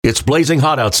It's blazing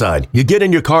hot outside. You get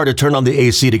in your car to turn on the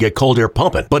AC to get cold air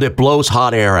pumping, but it blows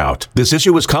hot air out. This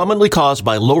issue is commonly caused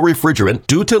by low refrigerant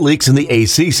due to leaks in the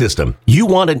AC system. You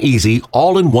want an easy,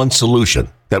 all-in-one solution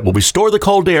that will restore the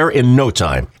cold air in no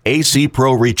time. AC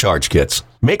Pro Recharge Kits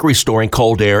make restoring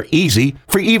cold air easy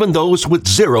for even those with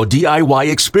zero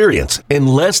DIY experience in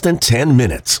less than 10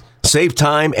 minutes. Save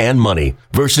time and money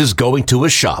versus going to a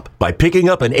shop by picking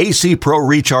up an AC Pro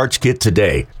Recharge Kit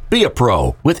today. Be a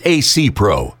pro with AC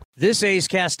Pro. This A's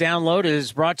Cast download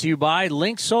is brought to you by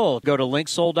LinkSoul. Go to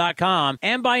linksoul.com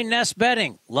and by Nest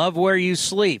Bedding. Love where you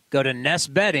sleep. Go to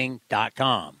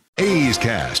nestbedding.com. A's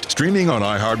Cast, streaming on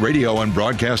iHeartRadio and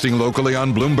broadcasting locally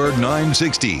on Bloomberg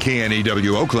 960,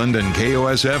 KNEW Oakland, and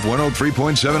KOSF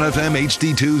 103.7 FM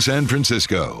HD2 San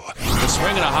Francisco. The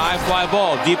swing and a high fly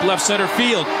ball, deep left center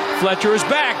field. Fletcher is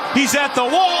back. He's at the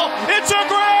wall. It's a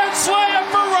grand slam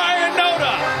for Ryan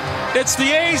Noda. It's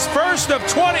the A's first of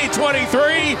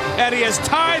 2023, and he has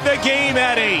tied the game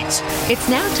at 8. It's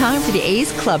now time for the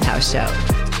A's Clubhouse Show.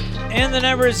 And the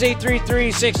number is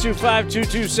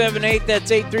 833-625-2278. That's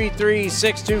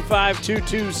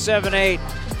 833-625-2278.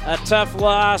 A tough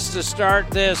loss to start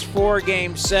this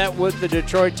four-game set with the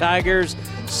Detroit Tigers,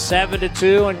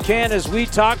 7-2. And Ken, as we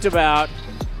talked about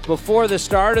before the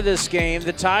start of this game,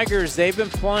 the Tigers, they've been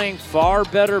playing far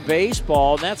better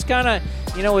baseball. And that's kind of,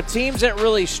 with teams that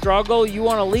really struggle, you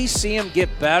want to at least see them get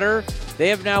better. They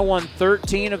have now won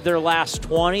 13 of their last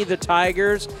 20, the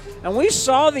Tigers. And we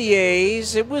saw the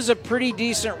A's. It was a pretty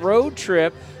decent road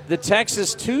trip, the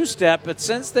Texas two-step, but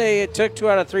since they took 2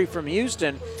 out of 3 from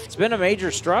Houston, it's been a major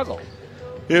struggle.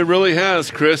 It really has,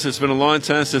 Chris. It's been a long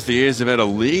time since the A's have had a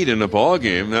lead in a ball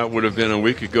game. That would have been a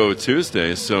week ago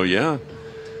Tuesday, so yeah.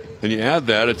 And you add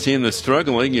that, a team that's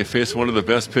struggling, you face one of the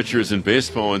best pitchers in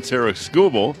baseball in Tarek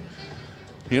Skubal.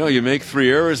 You make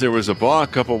 3 errors, there was a balk,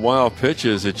 a couple wild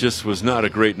pitches. It just was not a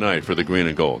great night for the green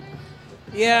and gold.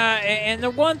 Yeah, and the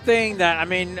one thing that,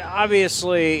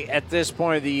 obviously at this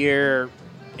point of the year,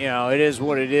 it is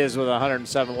what it is with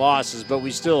 107 losses, but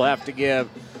we still have to give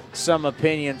some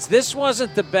opinions. This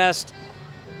wasn't the best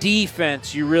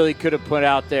defense you really could have put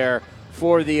out there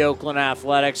for the Oakland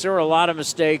Athletics. There were a lot of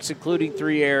mistakes, including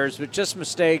 3 errors, but just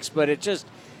mistakes, but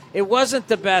it wasn't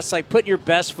the best, put your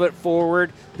best foot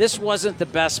forward. This wasn't the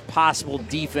best possible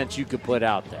defense you could put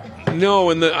out there. No,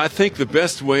 and I think the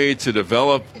best way to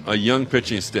develop a young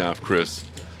pitching staff, Chris,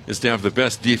 is to have the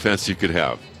best defense you could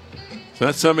have. So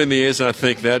that's something the A's, I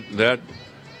think, that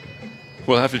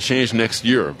will have to change next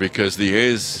year because the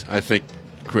A's, I think,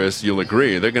 Chris, you'll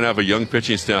agree, they're going to have a young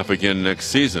pitching staff again next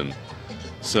season.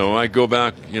 So I go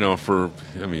back, for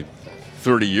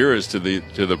 30 years to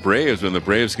the Braves. When the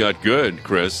Braves got good,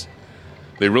 Chris,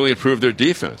 they really improved their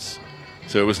defense.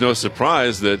 So it was no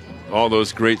surprise that all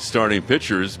those great starting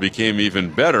pitchers became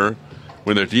even better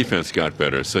when their defense got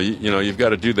better. So, you've got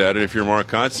to do that. And if you're Mark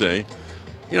Kotsay,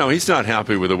 he's not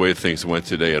happy with the way things went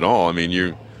today at all.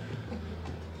 It's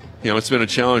been a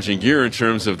challenging year in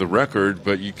terms of the record,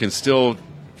 but you can still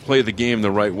play the game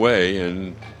the right way.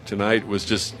 And tonight was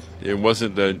just, it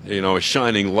wasn't a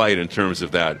shining light in terms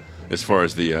of that as far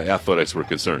as the Athletics were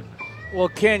concerned. Well,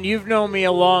 Ken, you've known me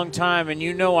a long time, and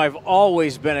I've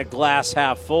always been a glass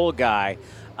half full guy.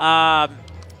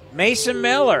 Mason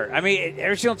Miller,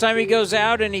 every single time he goes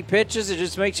out and he pitches, it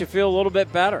just makes you feel a little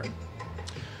bit better.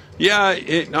 Yeah,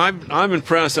 I'm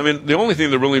impressed. The only thing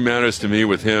that really matters to me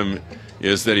with him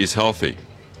is that he's healthy.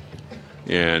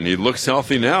 And he looks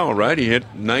healthy now, right? He hit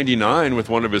 99 with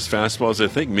one of his fastballs, I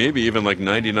think maybe even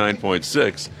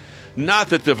 99.6. Not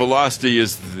that the velocity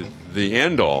is the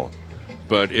end-all,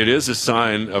 but it is a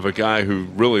sign of a guy who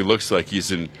really looks like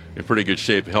he's in pretty good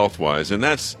shape health-wise, and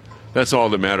that's all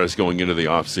that matters going into the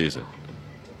off-season.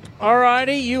 All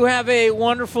righty, you have a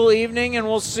wonderful evening, and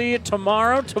we'll see you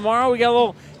tomorrow. Tomorrow we got a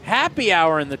little happy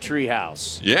hour in the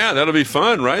treehouse. Yeah, that'll be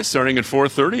fun, right? Starting at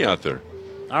 4:30 out there.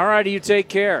 All righty, you take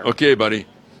care. Okay, buddy.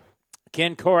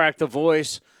 Ken Korak, the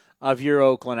voice of your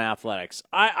Oakland Athletics.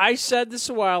 I said this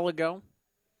a while ago.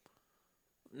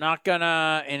 Not going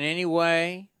to in any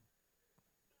way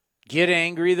get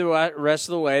angry the rest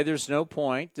of the way. There's no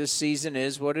point. This season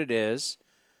is what it is.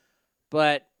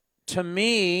 But to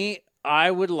me,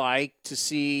 I would like to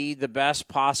see the best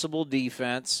possible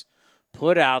defense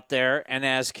put out there. And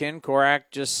as Ken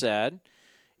Korak just said,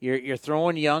 you're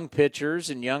throwing young pitchers,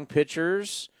 and young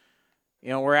pitchers,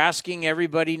 we're asking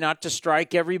everybody not to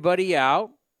strike everybody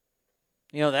out.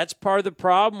 That's part of the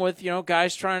problem with,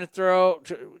 guys trying to throw.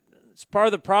 It's part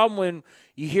of the problem when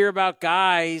you hear about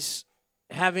guys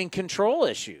having control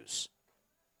issues.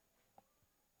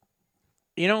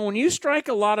 When you strike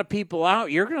a lot of people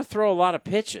out, you're going to throw a lot of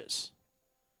pitches.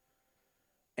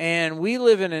 And we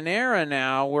live in an era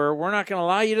now where we're not going to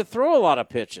allow you to throw a lot of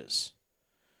pitches.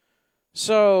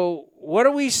 So what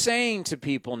are we saying to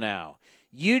people now?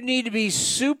 You need to be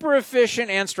super efficient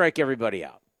and strike everybody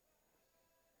out.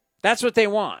 That's what they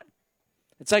want.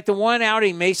 It's like the one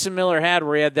outing Mason Miller had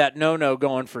where he had that no-no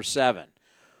going for 7.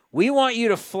 We want you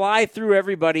to fly through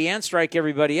everybody and strike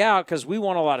everybody out because we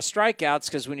want a lot of strikeouts,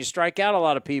 because when you strike out a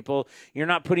lot of people, you're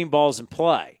not putting balls in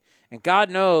play. And God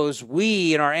knows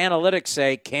we, in our analytics,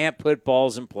 say can't put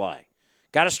balls in play.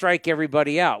 Got to strike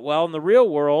everybody out. Well, in the real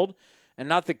world, and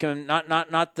not the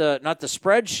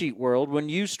spreadsheet world, when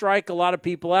you strike a lot of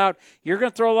people out, you're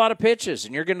going to throw a lot of pitches,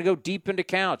 and you're going to go deep into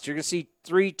counts. You're going to see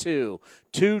 3-2,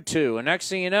 2-2, and next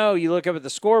thing you know, you look up at the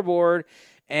scoreboard,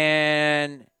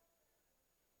 and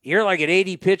you're like at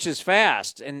 80 pitches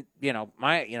fast, and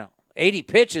 80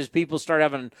 pitches, people start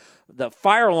having the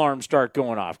fire alarms start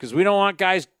going off because we don't want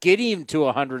guys getting to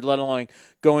 100, let alone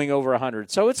going over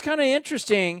 100. So it's kind of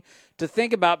interesting to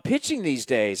think about pitching these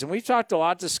days. And we've talked a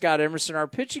lot to Scott Emerson, our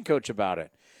pitching coach, about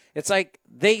it. It's like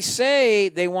they say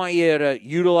they want you to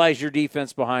utilize your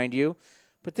defense behind you.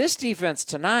 But this defense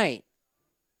tonight,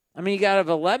 I mean, you got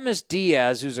Aledmus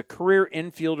Diaz, who's a career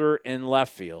infielder in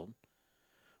left field.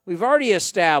 We've already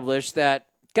established that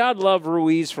God love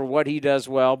Ruiz for what he does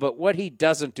well, but what he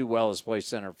doesn't do well is play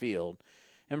center field.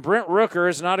 And Brent Rooker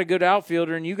is not a good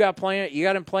outfielder, and you got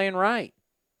him playing right.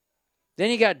 Then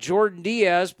you got Jordan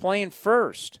Diaz playing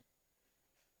first.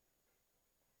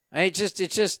 It's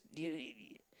just,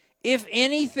 if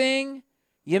anything,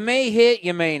 you may hit,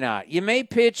 you may not. You may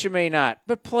pitch, you may not.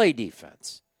 But play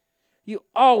defense. You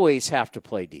always have to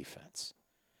play defense.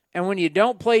 And when you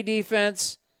don't play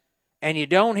defense and you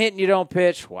don't hit and you don't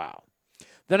pitch, wow.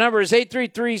 The number is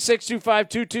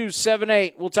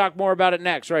 833-625-2278. We'll talk more about it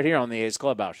next right here on the A's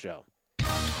Clubhouse Show.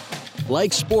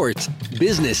 Like sports,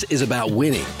 business is about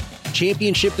winning.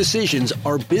 Championship decisions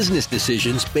are business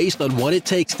decisions based on what it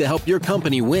takes to help your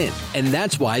company win. And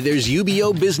that's why there's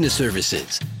UBO Business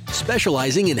Services,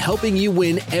 specializing in helping you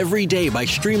win every day by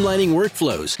streamlining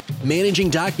workflows, managing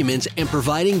documents, and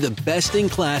providing the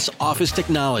best-in-class office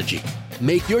technology.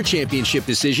 Make your championship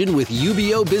decision with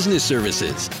UBO Business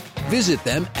Services. Visit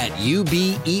them at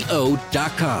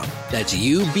ubeo.com. That's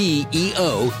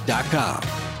ubeo.com.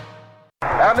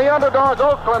 And the underdogs,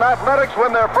 Oakland Athletics,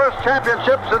 win their first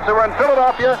championship since they were in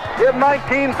Philadelphia in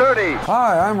 1930.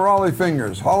 Hi, I'm Raleigh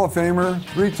Fingers, Hall of Famer,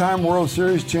 3-time World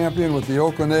Series champion with the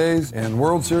Oakland A's, and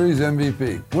World Series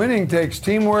MVP. Winning takes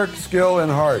teamwork, skill,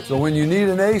 and heart. So when you need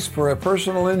an ace for a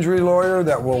personal injury lawyer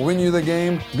that will win you the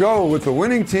game, go with the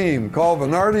winning team. Call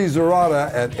Venardi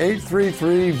Zerata at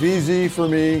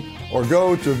 833-VZ-FOR-ME or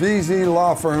go to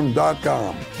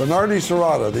vzlawfirm.com. Venardi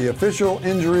Zerata, the official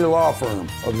injury law firm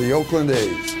of the Oakland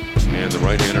A's. And the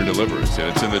right-hander delivers. And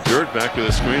it's in the dirt, back to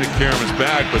the screen. And Karam is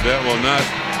back, but that will not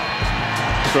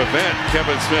prevent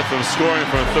Kevin Smith from scoring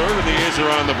from third, and the A's are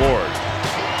on the board.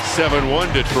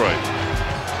 7-1 Detroit.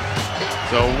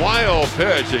 So wild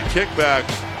pitch, a kickback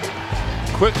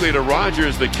quickly to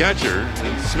Rogers, the catcher.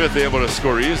 And Smith able to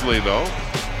score easily, though.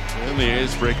 And the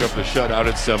A's break up the shutout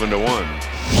at 7-1.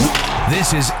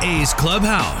 This is A's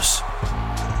Clubhouse.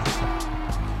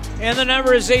 And the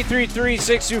number is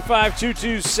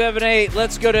 833-625-2278.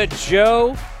 Let's go to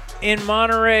Joe in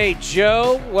Monterey.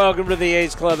 Joe, welcome to the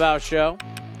A's Clubhouse Show.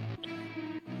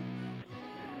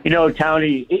 You know,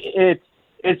 Tony,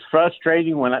 it's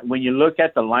frustrating when you look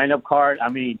at the lineup card. I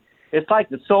mean, it's like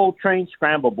the Soul Train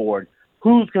Scramble Board.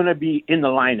 Who's going to be in the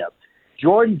lineup?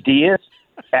 Jordan Diaz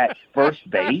at first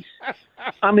base?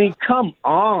 I mean, come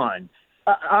on.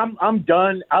 I'm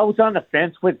done. I was on the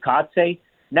fence with Kotze.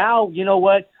 Now, you know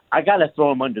what? I got to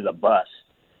throw him under the bus.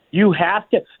 You have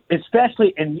to,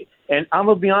 especially, and I'm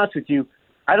going to be honest with you,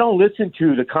 I don't listen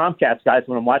to the Comcast guys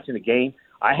when I'm watching the game.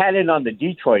 I had it on the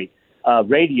Detroit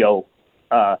radio,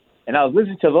 and I was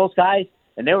listening to those guys,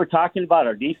 and they were talking about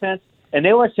our defense, and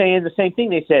they were saying the same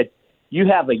thing. They said, you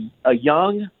have a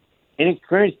young,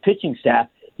 inexperienced pitching staff.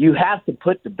 You have to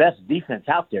put the best defense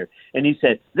out there. And he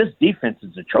said, this defense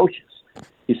is atrocious.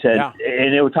 He said, yeah.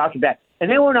 And they were talking back.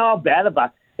 And they weren't all bad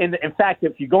about it. In fact,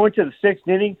 if you go into the sixth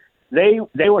inning,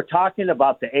 they were talking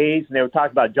about the A's, and they were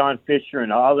talking about John Fisher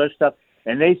and all this stuff.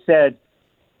 And they said,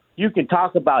 you can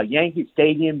talk about Yankee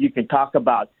Stadium, you can talk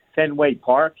about Fenway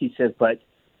Park. He says, but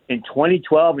in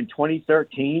 2012 and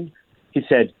 2013, he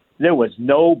said, there was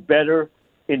no better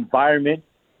environment,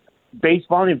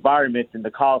 baseball environment than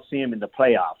the Coliseum in the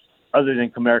playoffs, other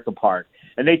than Comerica Park.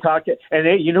 And they talked,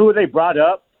 and you know who they brought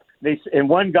up? And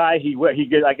one guy,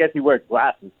 I guess he wears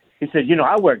glasses. He said, you know,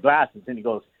 I wear glasses. And he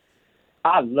goes,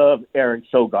 I love Eric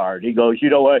Sogard. He goes, you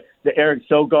know what? The Eric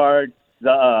Sogard,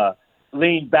 the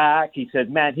leaned back. He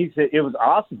said, man, he said, it was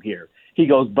awesome here. He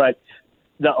goes, but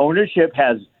the ownership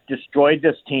has destroyed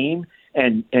this team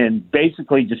and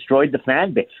basically destroyed the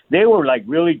fan base. They were like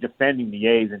really defending the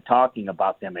A's and talking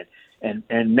about them. And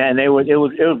man, it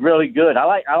was really good. I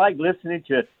like listening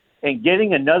to and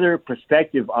getting another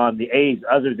perspective on the A's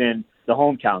other than the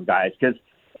hometown guys. Cause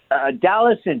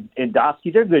Dallas and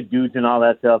Dosky, they're good dudes and all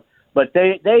that stuff, but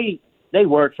they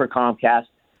work for Comcast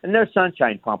and they're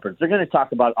sunshine pumpers. They're going to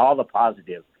talk about all the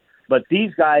positive, but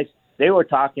these guys, they were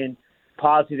talking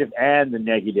positive and the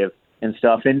negative and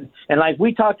stuff. And like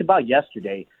we talked about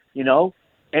yesterday, you know,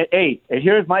 and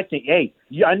here's my thing. Hey,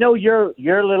 I know you're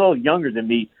a little younger than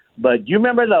me, but do you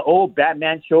remember the old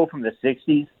Batman show from the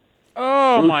 60s?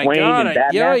 Oh, Bruce my Wayne God.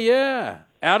 and Yeah.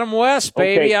 Adam West,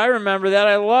 baby. Okay. I remember that.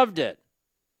 I loved it.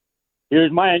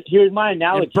 Here's my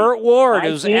analogy. And Burt Ward.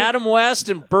 It was Adam West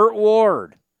and Burt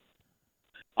Ward.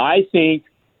 I think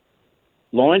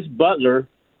Lawrence Butler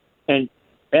and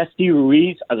S.D.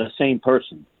 Ruiz are the same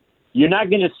person. You're not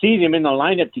going to see them in the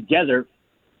lineup together,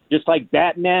 just like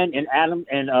Batman and Adam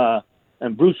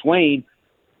and Bruce Wayne.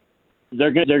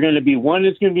 They're going to be one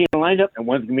that's going to be in the lineup and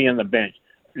one's going to be on the bench.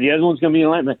 The other one's going to be in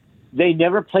the lineup. They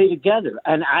never play together,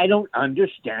 and I don't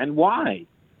understand why.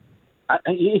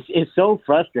 It's so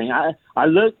frustrating. I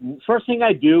look. First thing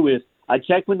I do is I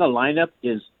check when the lineup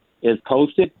is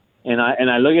posted, and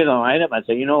I look at the lineup. I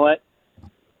say, you know what?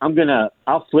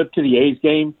 I'll flip to the A's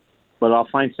game, but I'll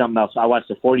find something else. I watch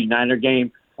the 49er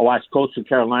game. I watch Coastal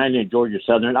Carolina and Georgia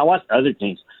Southern. I watch other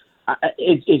things.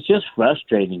 It's just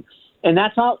frustrating, and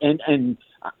that's all. And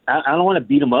I don't want to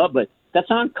beat him up, but that's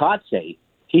on Kotze.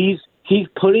 He's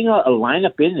putting a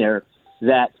lineup in there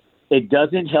that it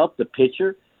doesn't help the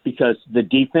pitcher because the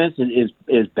defense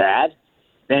is bad.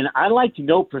 And I'd like to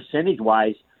know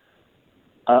percentage-wise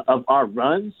of our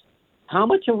runs, how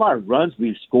much of our runs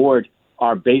we've scored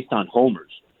are based on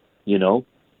homers. You know,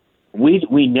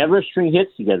 we never string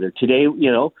hits together. Today,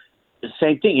 you know, the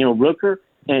same thing. You know, Rooker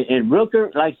and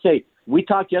Rooker, like I say, we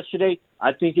talked yesterday.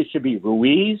 I think it should be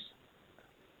Ruiz,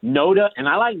 Noda, and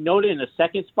I like Noda in the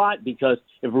second spot because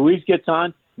if Ruiz gets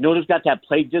on, Noda's got that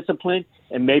plate discipline,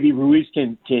 and maybe Ruiz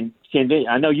can.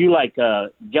 I know you like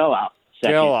Geloff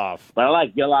second, but I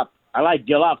like Geloff. I like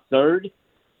Geloff third,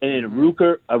 and then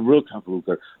Rooker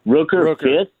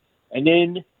fifth, and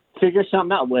then figure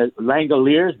something out with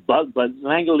Langoliers,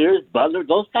 Butler.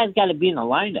 Those guys got to be in the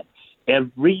lineup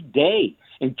every day.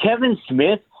 And Kevin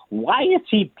Smith, why is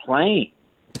he playing?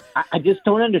 I just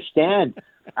don't understand.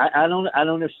 I don't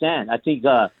understand. I think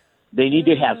they need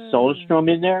to have Soderstrom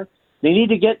in there. They need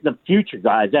to get the future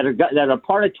guys that are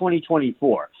part of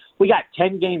 2024. We got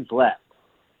 10 games left.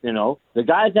 You know, the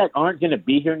guys that aren't going to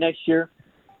be here next year,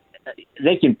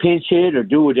 they can pinch hit or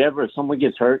do whatever if someone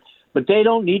gets hurt, but they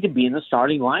don't need to be in the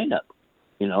starting lineup.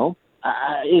 You know,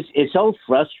 it's so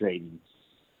frustrating.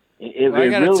 I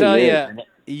got to really tell is.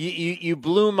 you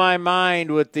blew my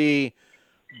mind with the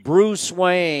Bruce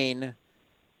Wayne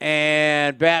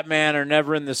and Batman are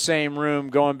never in the same room,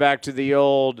 going back to the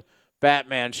old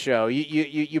Batman show.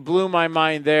 You blew my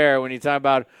mind there when you talk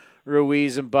about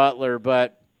Ruiz and Butler.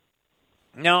 But,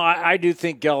 no, I do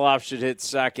think Geloff should hit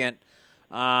second.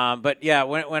 But, yeah,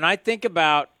 when I think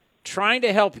about trying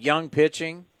to help young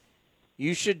pitching,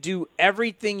 you should do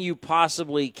everything you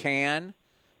possibly can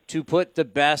to put the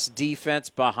best defense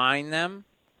behind them.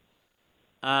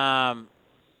 And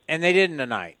they didn't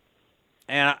tonight.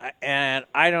 And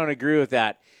I don't agree with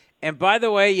that. And by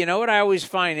the way, you know what I always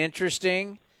find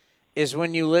interesting is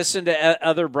when you listen to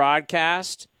other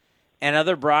broadcasts, and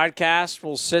other broadcasts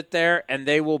will sit there and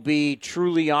they will be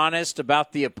truly honest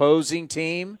about the opposing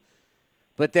team,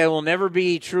 but they will never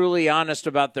be truly honest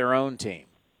about their own team.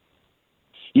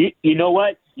 You know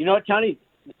what? You know what, Tony?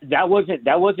 That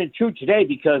wasn't true today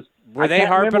because were they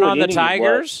harping on the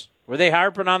Tigers? Were they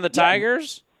harping on the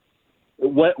Tigers?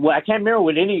 Well, I can't remember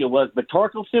what inning it was, but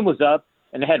Torkelson was up,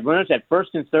 and they had runners at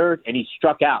first and third, and he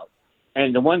struck out.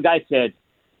 And the one guy said,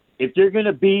 if you're going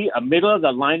to be a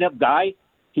middle-of-the-lineup guy,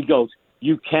 he goes,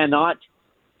 you cannot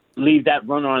leave that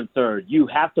runner on third. You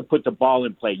have to put the ball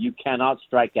in play. You cannot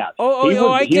strike out.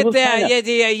 I get that.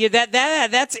 Yeah.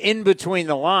 That's in between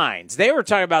the lines. They were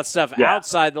talking about stuff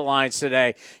outside the lines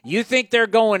today. You think they're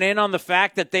going in on the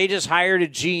fact that they just hired a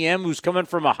GM who's coming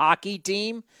from a hockey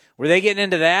team? Were they getting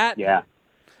into that? Yeah.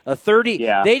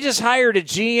 They just hired a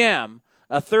GM,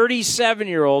 a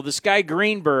 37-year-old, this guy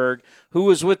Greenberg, who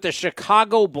was with the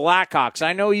Chicago Blackhawks.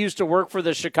 I know he used to work for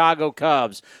the Chicago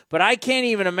Cubs, but I can't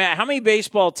even imagine how many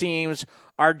baseball teams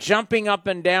are jumping up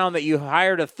and down that you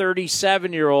hired a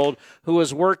 37-year-old who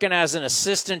was working as an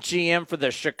assistant GM for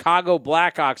the Chicago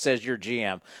Blackhawks as your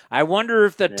GM. I wonder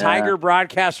if the Tiger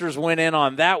broadcasters went in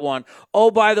on that one.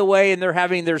 Oh, by the way, and they're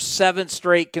having their 7th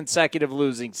straight consecutive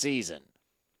losing season.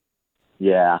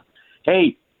 Yeah.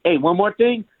 Hey, one more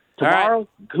thing. Tomorrow,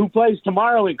 who plays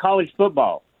tomorrow in college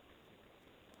football?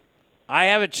 I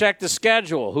haven't checked the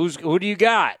schedule. Who do you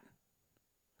got?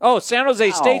 Oh, San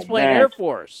Jose State's playing Air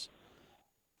Force.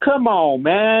 Come on,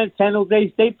 man. San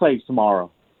Jose State plays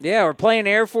tomorrow. Yeah, we're playing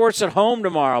Air Force at home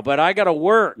tomorrow, but I got to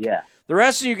work. Yeah. The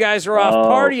rest of you guys are off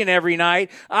partying every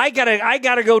night. I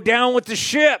gotta go down with the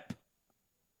ship.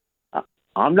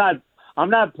 I'm not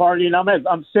partying.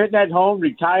 I'm sitting at home,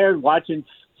 retired,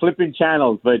 flipping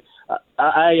channels. But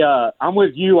I'm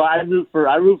with you. I root for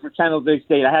San Jose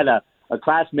State. I had a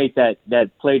classmate that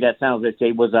played at San Jose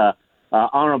State, was a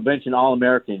honorable mention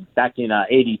All-American back in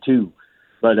 '82.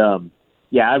 But I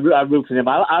root for them.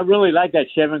 I really like that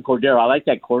Chevron Cordero. I like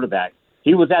that quarterback.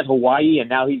 He was at Hawaii, and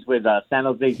now he's with San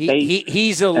Jose State.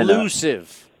 He's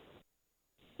elusive.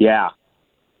 He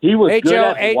was good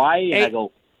at Hawaii, and I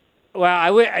go.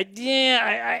 Well,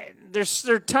 there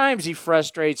are times he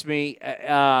frustrates me.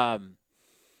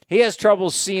 He has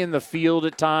trouble seeing the field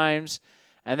at times,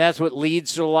 and that's what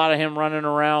leads to a lot of him running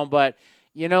around. But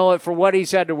you know what? For what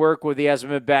he's had to work with, he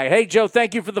hasn't been bad. Hey, Joe,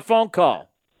 thank you for the phone call.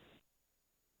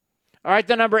 All right,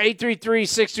 the number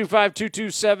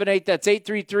 833-625-2278. That's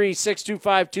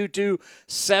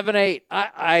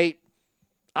 833-625-2278.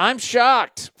 I'm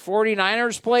shocked.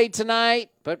 49ers played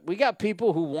tonight, but we got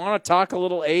people who want to talk a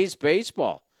little A's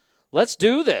baseball. Let's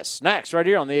do this. Next, right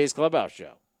here on the A's Clubhouse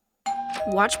Show.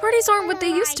 Watch parties aren't what they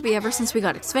used to be ever since we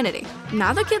got Xfinity.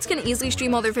 Now that kids can easily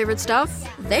stream all their favorite stuff,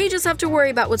 they just have to worry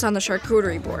about what's on the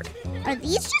charcuterie board. Are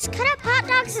these just cut up hot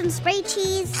dogs and spray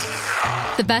cheese?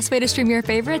 The best way to stream your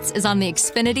favorites is on the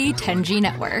Xfinity 10G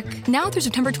network. Now through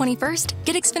September 21st,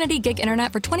 get Xfinity Gig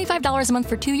Internet for $25 a month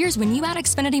for 2 years when you add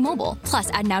Xfinity Mobile. Plus,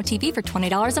 add Now TV for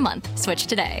 $20 a month. Switch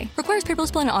today. Requires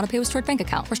paperless billing and auto pay with stored bank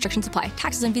account. Restrictions apply.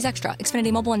 Taxes and fees extra.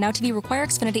 Xfinity Mobile and Now TV require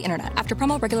Xfinity Internet. After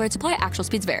promo, regular rate supply. Actual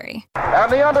speeds vary.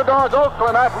 And the underdogs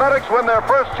Oakland Athletics win their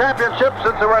first championship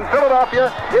since they were in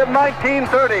Philadelphia in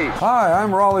 1930. Hi,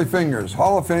 I'm Raleigh Fingers,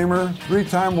 Hall of Famer,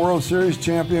 3-time World Series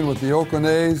champion with the Oakland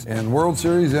A's, and World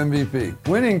Series MVP.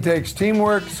 Winning takes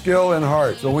teamwork, skill, and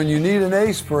heart. So when you need an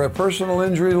ace for a personal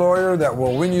injury lawyer that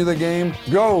will win you the game,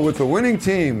 go with the winning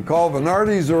team. Call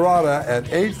Venardi Zerata at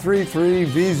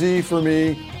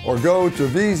 833-VZ-FOR-ME or go to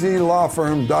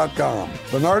vzlawfirm.com.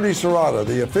 Venardi Zerata,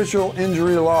 the official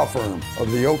injury law firm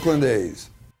of the Oakland A's.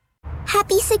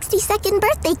 Happy 62nd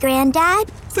birthday, Granddad.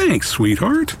 Thanks,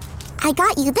 sweetheart. I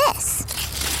got you this.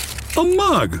 A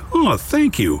mug. Oh,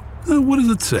 thank you. What does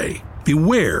it say?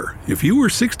 Beware. If you are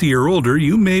 60 or older,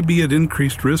 you may be at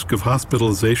increased risk of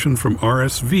hospitalization from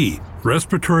RSV,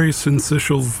 respiratory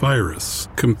syncytial virus,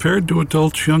 compared to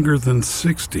adults younger than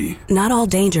 60. Not all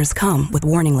dangers come with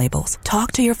warning labels.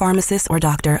 Talk to your pharmacist or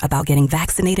doctor about getting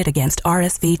vaccinated against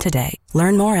RSV today.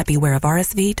 Learn more at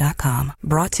bewareofrsv.com.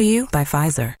 Brought to you by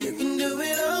Pfizer. You can do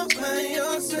it all by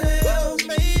yourself,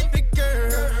 baby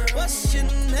girl. What's your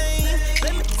name?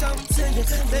 Let me talk to you.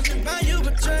 Let me buy you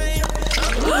a drink.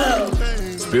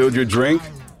 Spilled your drink?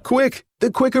 Quick, the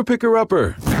Quicker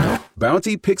Picker-Upper.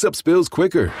 Bounty picks up spills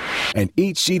quicker. And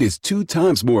each sheet is 2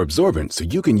 times more absorbent, so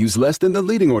you can use less than the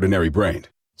leading ordinary brand.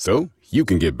 So you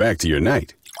can get back to your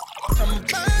night.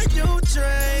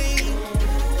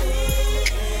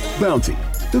 Bounty,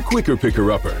 the Quicker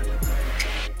Picker-Upper.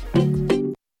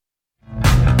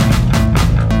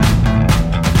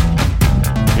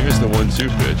 Here's the 1-2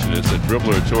 pitch, and it's a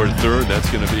dribbler toward third. That's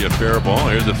going to be a fair ball.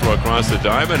 Here's a throw across the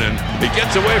diamond, and it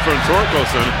gets away from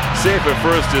Torkelson. Safe at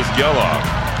first is Geloff.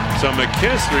 So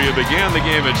McKinstry, who began the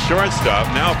game at shortstop,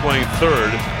 now playing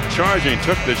third, charging,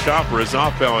 took the chopper. His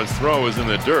off-balance throw was in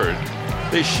the dirt.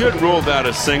 They should rule that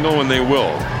a single, and they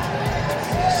will.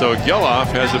 So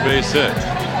Geloff has a base hit.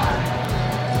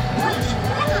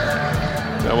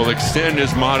 That will extend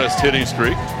his modest hitting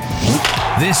streak.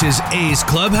 This is A's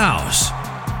Clubhouse.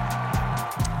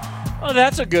 Oh,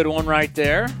 that's a good one right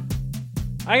there.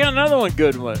 I got another one,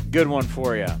 good one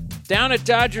for you. Down at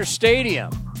Dodger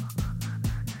Stadium,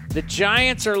 the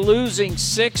Giants are losing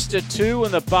 6-2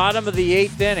 in the bottom of the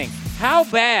 8th inning. How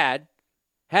bad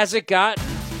has it gotten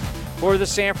for the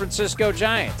San Francisco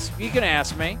Giants? You can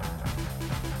ask me.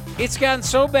 It's gotten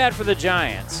so bad for the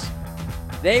Giants.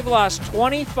 They've lost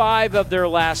 25 of their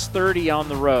last 30 on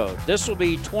the road. This will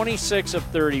be 26 of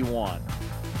 31.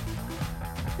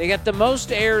 They got the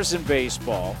most errors in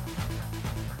baseball.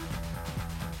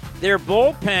 Their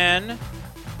bullpen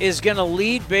is going to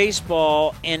lead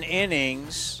baseball in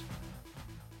innings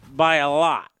by a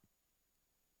lot.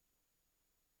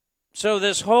 So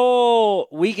this whole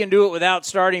we can do it without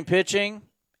starting pitching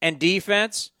and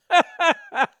defense.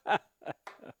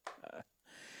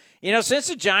 Since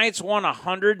the Giants won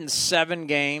 107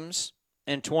 games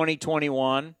in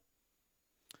 2021,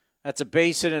 that's a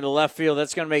base hit into left field.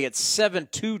 That's going to make it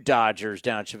 7-2 Dodgers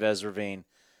down Chavez Ravine.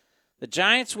 The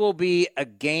Giants will be a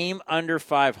game under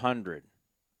 500.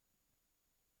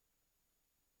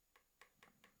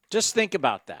 Just think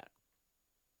about that.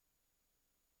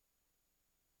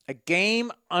 A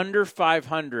game under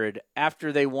 500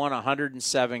 after they won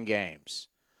 107 games.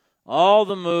 All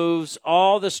the moves,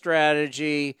 all the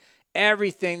strategy,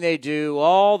 everything they do,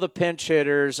 all the pinch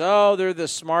hitters. Oh, they're the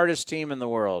smartest team in the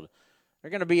world.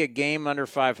 They're going to be a game under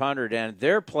 500, and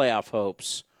their playoff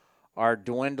hopes are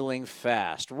dwindling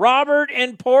fast. Robert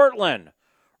in Portland.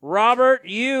 Robert,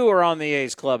 you are on the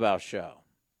A's Clubhouse show.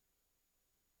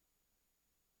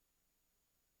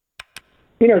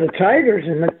 The Tigers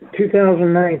in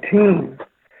 2019,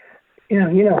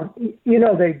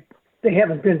 they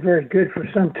haven't been very good for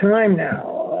some time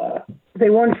now. They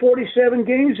won 47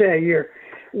 games that year.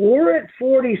 We're at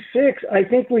 46. I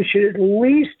think we should at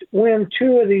least win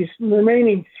 2 of these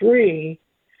remaining 3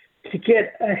 to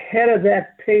get ahead of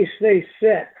that pace they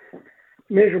set.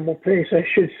 Miserable pace, I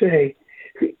should say,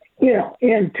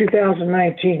 in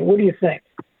 2019. What do you think?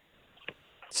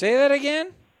 Say that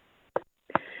again?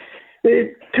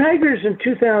 The Tigers in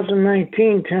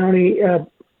 2019, Tony,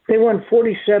 they won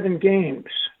 47 games.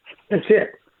 That's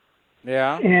it.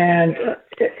 Yeah. And,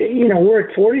 we're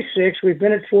at 46. We've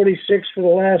been at 46 for the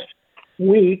last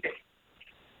week.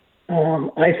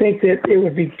 I think that it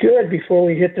would be good before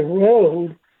we hit the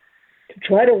road to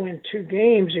try to win 2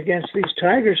 games against these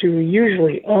Tigers who we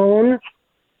usually own,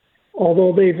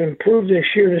 although they've improved this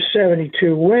year to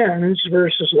 72 wins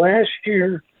versus last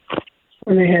year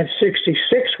when they had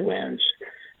 66 wins.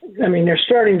 I mean, they're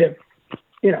starting to,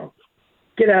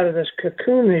 get out of this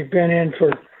cocoon they've been in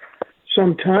for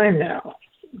some time now.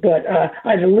 But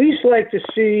I'd at least like to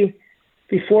see,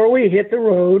 before we hit the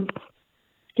road,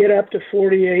 get up to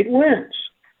 48 wins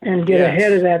and get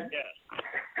ahead of that.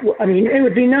 I mean, it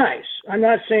would be nice. I'm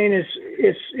not saying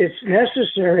it's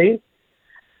necessary,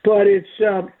 but it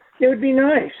would be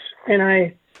nice. And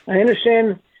I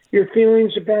understand your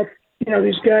feelings about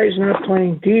these guys not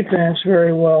playing defense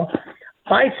very well.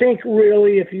 I think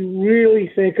really, if you really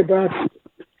think about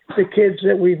the kids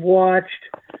that we've watched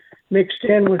mixed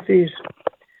in with these,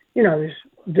 these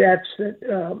vets that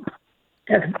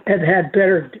have had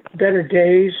better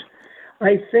days,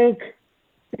 I think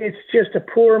it's just a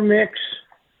poor mix.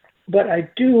 But I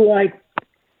do like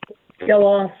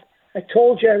Geloff. I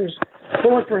told you I was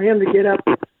pulling for him to get up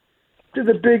to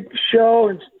the big show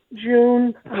in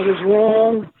June. I was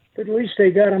wrong. But at least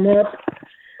they got him up.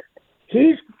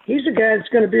 He's a guy that's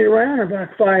going to be around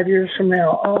about 5 years from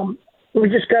now. We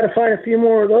just got to find a few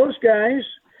more of those guys.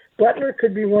 Butler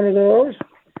could be one of those.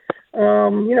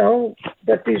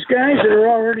 But these guys that are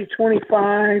already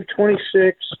 25,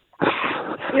 26,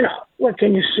 what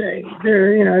can you say?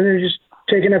 They're just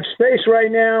taking up space right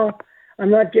now. I'm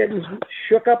not getting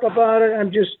shook up about it.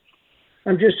 I'm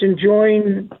just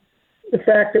enjoying the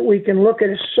fact that we can look at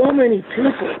so many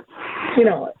people,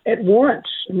 at once.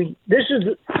 I mean, this is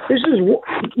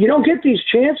you don't get these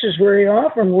chances very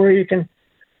often where you can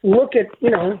look at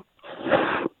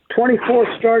 24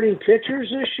 starting pitchers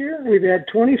this year. We've had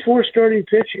 24 starting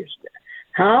pitchers.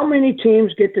 How many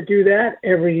teams get to do that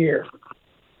every year?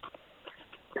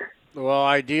 Well,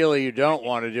 ideally, you don't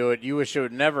want to do it. You wish it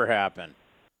would never happen.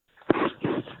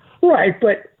 Right,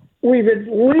 but we've at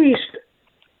least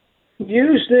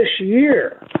used this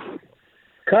year.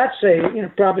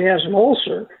 Kotze, probably has an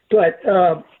ulcer, but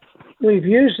we've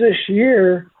used this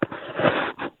year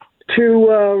to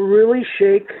really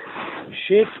shake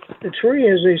the tree,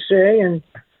 as they say, and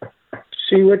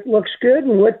see what looks good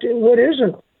and what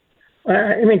isn't.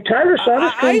 Tyler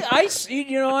Soderstrom. I see.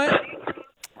 You know what?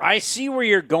 I see where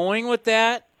you're going with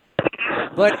that,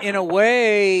 but in a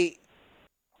way,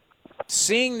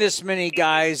 seeing this many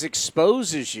guys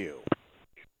exposes you.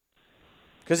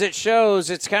 Because it shows,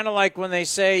 it's kind of like when they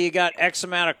say you got X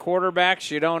amount of quarterbacks,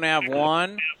 you don't have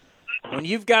one. When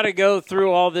you've got to go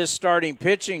through all this starting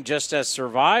pitching just as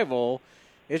survival,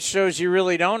 it shows you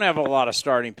really don't have a lot of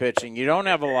starting pitching. You don't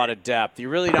have a lot of depth. You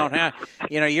really don't have,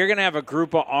 you're going to have a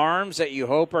group of arms that you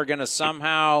hope are going to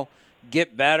somehow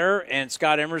get better. And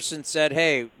Scott Emerson said,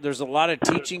 hey, there's a lot of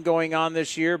teaching going on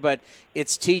this year, but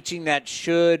it's teaching that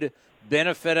should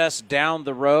benefit us down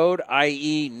the road,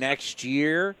 i.e. next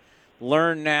year.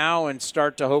 learn now and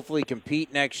start to hopefully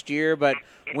compete next year. But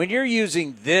when you're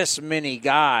using this many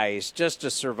guys just to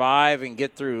survive and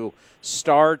get through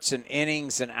starts and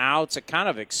innings and outs, it kind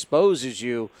of exposes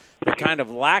you the kind of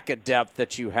lack of depth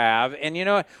that you have. And,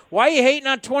 why are you hating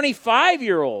on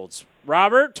 25-year-olds,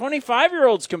 Robert?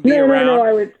 25-year-olds can be around.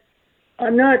 No,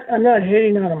 I'm not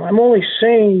hating on them. I'm only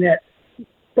saying that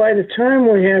by the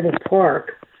time we have a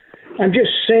park, I'm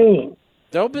just saying.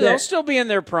 They'll still be in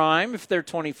their prime if they're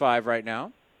 25 right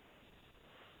now.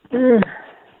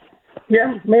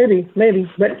 Yeah, maybe.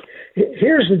 But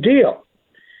here's the deal.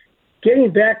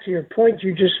 Getting back to your point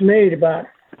you just made about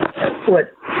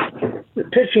what the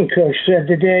pitching coach said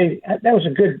today, that was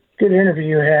a good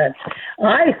interview you had.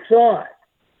 I thought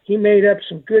he made up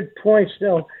some good points,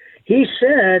 though. He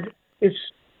said it's,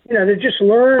 they're just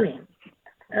learning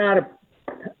how to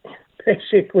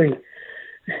basically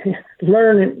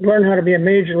learn how to be a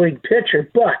major league pitcher.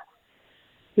 But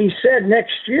he said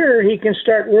next year he can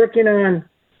start working on,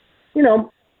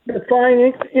 the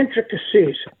fine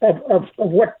intricacies of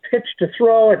what pitch to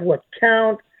throw at what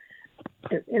count,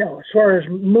 as far as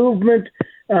movement,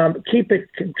 keep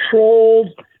it controlled.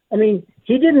 I mean,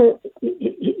 he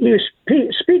was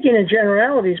speaking in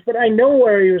generalities, but I know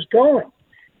where he was going.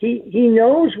 He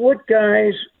knows what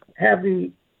guys have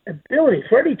the ability.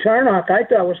 Freddie Tarnock, I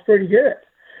thought, was pretty good.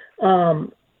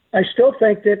 I still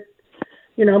think that,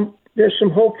 there's some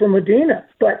hope for Medina.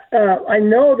 But I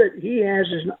know that he has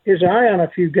his eye on a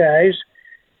few guys,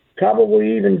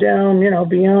 probably even down,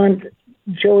 beyond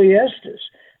Joey Estes,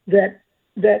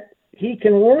 that he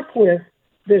can work with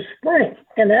this spring.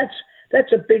 And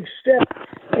that's a big step.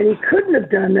 And he couldn't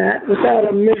have done that without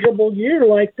a miserable year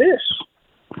like this.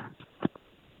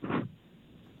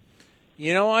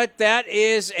 You know what? That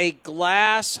is a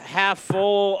glass half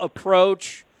full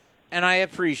approach, and I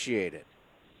appreciate it.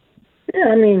 Yeah,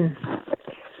 I mean,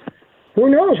 who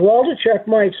knows? Waldichuk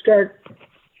might start,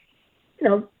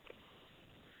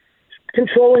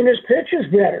 controlling his pitches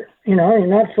better, and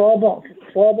not fall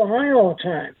behind all the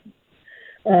time.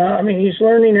 He's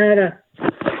learning how to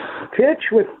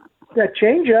pitch with that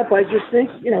changeup. I just think,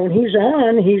 when he's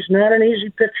on, he's not an easy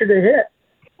pitcher to hit.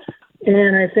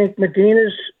 And I think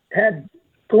Medina's had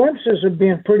glimpses of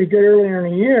being pretty good earlier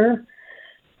in the year.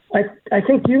 I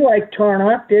think you liked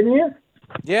Tarnock, didn't you?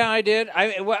 Yeah, I did.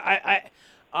 I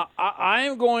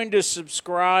am going to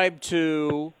subscribe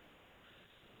to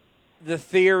the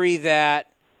theory that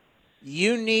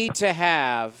you need to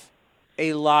have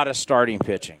a lot of starting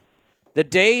pitching. The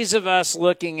days of us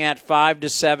looking at 5 to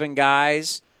 7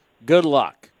 guys, good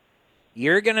luck.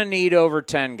 You're going to need over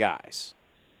 10 guys.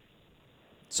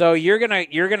 So you're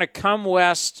gonna come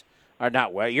west, or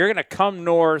not west. You're gonna come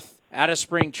north out of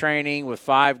spring training with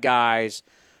 5 guys,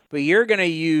 but you're gonna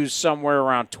use somewhere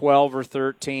around 12 or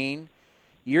 13.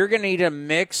 You're gonna need a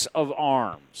mix of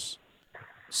arms.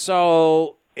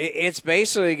 So it's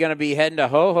basically gonna be heading to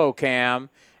Ho-Ho Cam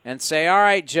and say, all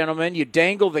right, gentlemen, you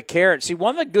dangle the carrot. See,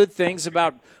 one of the good things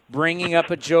about bringing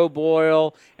up a Joe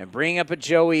Boyle and bringing up a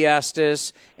Joey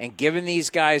Estes and giving these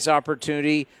guys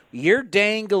opportunity, you're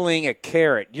dangling a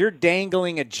carrot. You're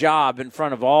dangling a job in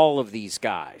front of all of these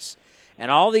guys.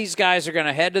 And all these guys are going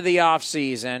to head to the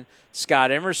offseason.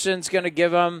 Scott Emerson's going to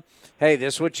give them, hey,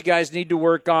 this is what you guys need to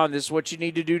work on. This is what you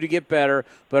need to do to get better.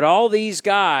 But all these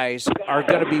guys are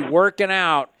going to be working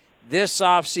out this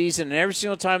offseason, and every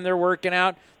single time they're working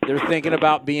out, they're thinking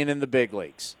about being in the big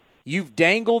leagues. You've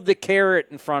dangled the carrot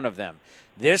in front of them.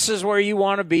 This is where you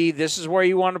want to be. This is where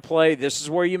you want to play. This is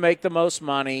where you make the most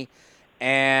money.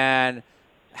 And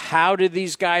how do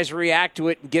these guys react to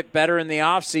it and get better in the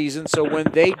offseason so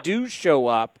when they do show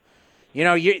up,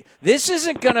 this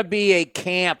isn't going to be a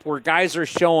camp where guys are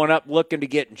showing up looking to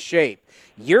get in shape.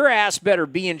 Your ass better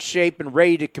be in shape and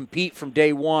ready to compete from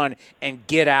day one and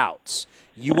get outs.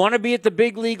 You want to be at the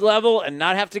big league level and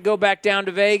not have to go back down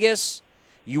to Vegas?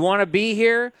 You want to be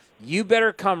here? You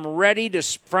better come ready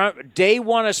to day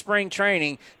one of spring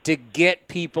training to get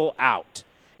people out.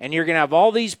 And you're going to have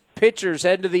all these pitchers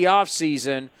heading to the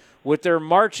offseason with their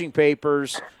marching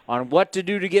papers on what to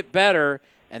do to get better,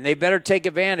 and they better take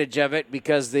advantage of it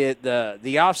because the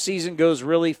offseason goes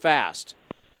really fast.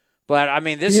 But,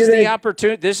 this is the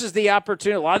opportunity. This is the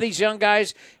opportunity. A lot of these young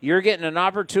guys, you're getting an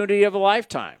opportunity of a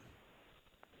lifetime.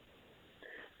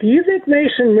 Do you think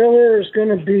Mason Miller is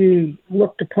going to be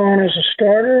looked upon as a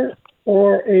starter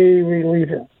or a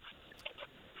reliever?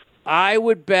 I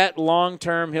would bet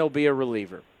long-term he'll be a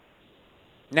reliever.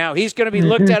 Now, he's going to be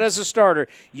looked at as a starter.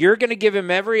 You're going to give him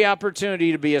every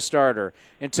opportunity to be a starter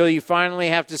until you finally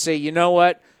have to say, you know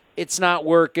what, it's not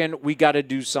working. We got to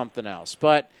do something else.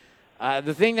 But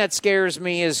the thing that scares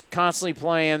me is constantly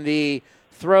playing the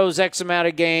throws X amount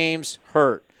of games,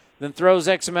 hurt. Then throws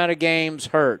X amount of games,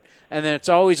 hurt. And then it's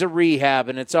always a rehab,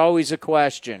 and it's always a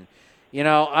question. You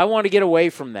know, I want to get away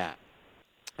from that.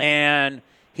 And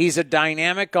he's a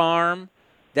dynamic arm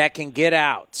that can get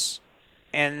outs.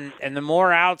 And the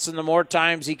more outs and the more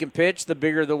times he can pitch, the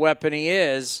bigger the weapon he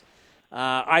is.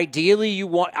 Ideally, you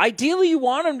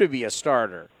want him to be a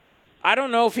starter. I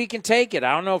don't know if he can take it.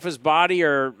 I don't know if his body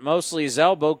or mostly his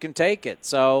elbow can take it.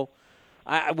 So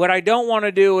what I don't want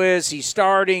to do is he's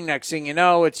starting. Next thing you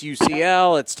know, it's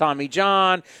UCL, it's Tommy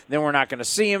John. Then we're not going to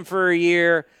see him for a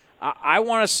year. I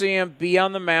want to see him be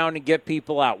on the mound and get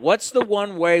people out. What's the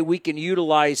one way we can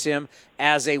utilize him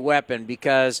as a weapon?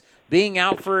 Because being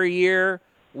out for a year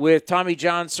with Tommy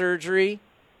John surgery,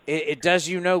 it does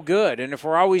you no good. And if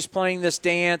we're always playing this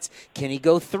dance, can he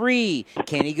go 3?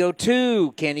 Can he go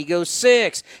 2? Can he go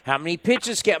 6? How many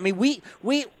pitches can? I mean, we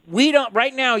don't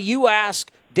right now. You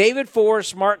ask David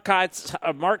Force, Mark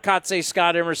Kotze,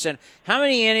 Scott Emerson, how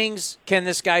many innings can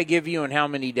this guy give you in how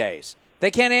many days?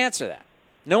 They can't answer that.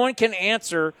 No one can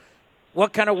answer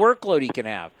what kind of workload he can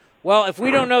have. Well, if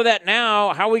we don't know that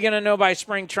now, how are we going to know by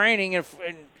spring training? And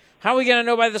how are we going to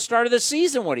know by the start of the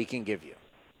season what he can give you?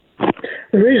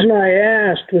 The reason I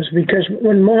asked was because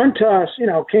when Montas,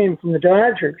 came from the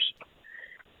Dodgers,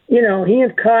 he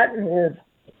and Cotton were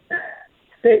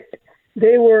they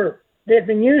had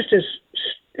been used as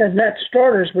not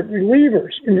starters but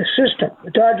relievers in the system,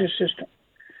 the Dodgers system,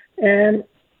 and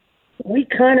we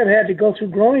kind of had to go through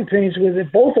growing pains with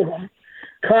it, both of them.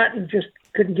 Cotton just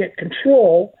couldn't get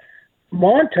control.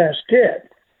 Montas did.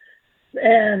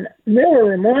 And Miller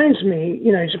reminds me,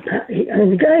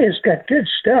 the guy has got good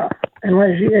stuff. And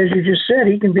as you just said,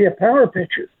 he can be a power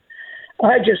pitcher.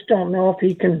 I just don't know if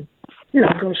he can,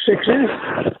 go 6 innings.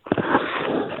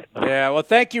 Yeah, well,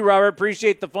 thank you, Robert.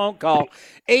 Appreciate the phone call.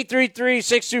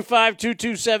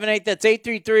 833-625-2278. That's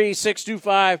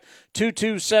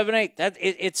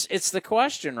 833-625-2278. It's the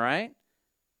question, right?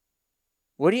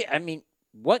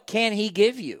 What can he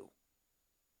give you?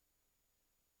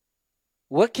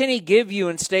 What can he give you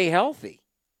and stay healthy?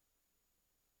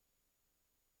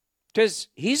 Because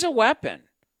he's a weapon.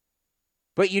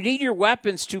 But you need your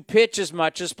weapons to pitch as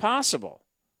much as possible.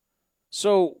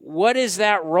 So what is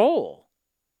that role?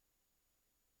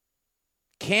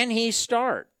 Can he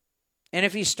start? And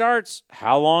if he starts,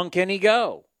 how long can he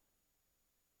go?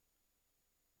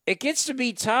 It gets to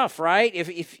be tough, right?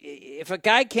 If a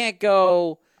guy can't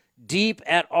go deep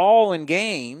at all in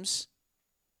games,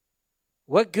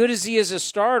 what good is he as a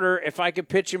starter if I could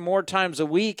pitch him more times a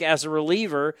week as a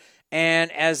reliever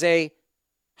and as a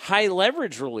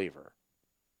high-leverage reliever,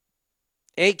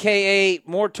 a.k.a.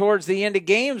 more towards the end of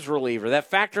games reliever?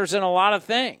 That factors in a lot of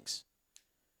things.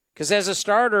 Because as a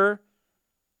starter,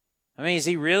 is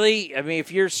he really,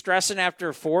 if you're stressing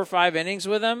after 4 or 5 innings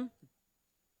with him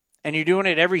and you're doing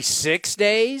it every 6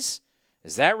 days,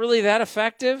 is that really that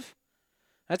effective?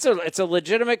 It's a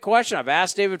legitimate question. I've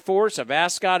asked David Force. I've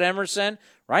asked Scott Emerson.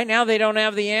 Right now, they don't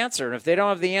have the answer. And if they don't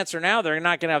have the answer now, they're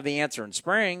not going to have the answer in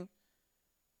spring.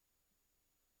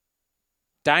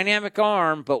 Dynamic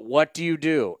arm, but what do you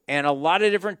do? And a lot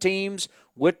of different teams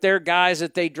with their guys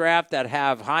that they draft that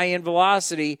have high-end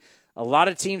velocity, a lot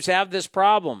of teams have this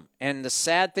problem. And the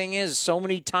sad thing is, so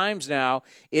many times now,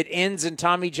 it ends in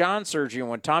Tommy John surgery. And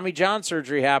when Tommy John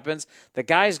surgery happens, the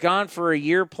guy's gone for a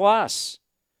year plus.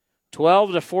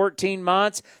 12 to 14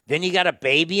 months, then you got to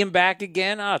baby him back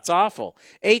again. Oh, it's awful.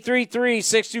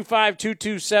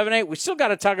 833-625-2278. We still got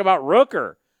to talk about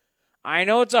Rooker. I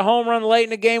know it's a home run late in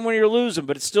the game when you're losing,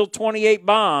 but it's still 28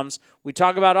 bombs. We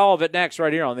talk about all of it next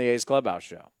right here on the A's Clubhouse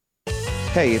Show.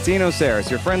 Hey, it's Eno Saris,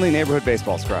 your friendly neighborhood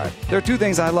baseball scribe. There are 2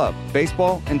 things I love,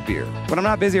 baseball and beer. When I'm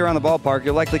not busy around the ballpark,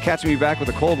 you'll likely catch me back with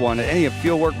a cold one at any of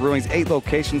Fieldwork Brewing's 8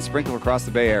 locations sprinkled across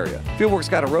the Bay Area. Fieldwork's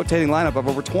got a rotating lineup of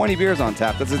over 20 beers on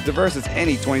tap that's as diverse as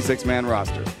any 26-man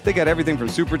roster. They got everything from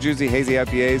super juicy hazy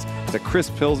IPAs to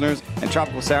crisp pilsners and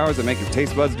tropical sours that make your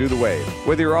taste buds do the wave.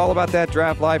 Whether you're all about that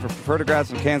draft life or prefer to grab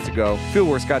some cans to go,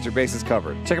 Fieldwork's got your bases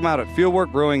covered. Check them out at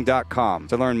fieldworkbrewing.com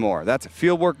to learn more. That's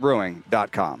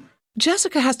fieldworkbrewing.com.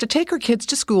 Jessica has to take her kids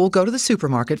to school, go to the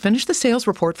supermarket, finish the sales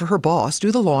report for her boss,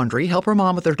 do the laundry, help her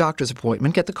mom with her doctor's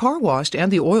appointment, get the car washed and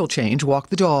the oil change, walk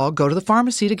the dog, go to the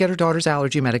pharmacy to get her daughter's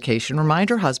allergy medication, remind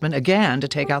her husband again to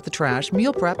take out the trash,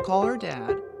 meal prep, call her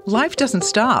dad. Life doesn't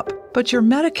stop, but your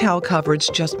Medi-Cal coverage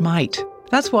just might.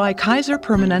 That's why Kaiser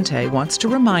Permanente wants to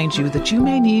remind you that you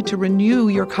may need to renew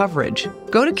your coverage.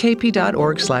 Go to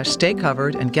kp.org/stay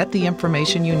covered and get the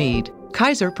information you need.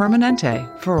 Kaiser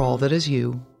Permanente, for all that is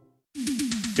you.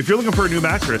 If you're looking for a new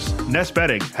mattress, Nest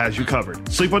Bedding has you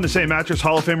covered. Sleep on the same mattress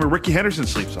Hall of Famer Ricky Henderson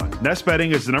sleeps on. Nest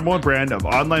Bedding is the #1 brand of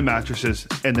online mattresses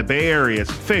and the Bay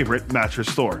Area's favorite mattress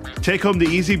store. Take home the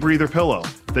Easy Breather pillow.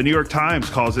 The New York Times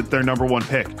calls it their #1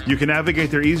 pick. You can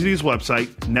navigate their easy-to-use website,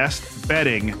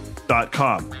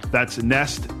 nestbedding.com. That's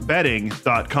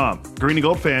nestbedding.com. Green and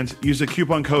Gold fans, use the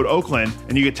coupon code Oakland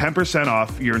and you get 10%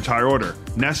 off your entire order.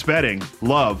 Nest Bedding,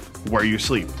 love where you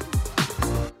sleep.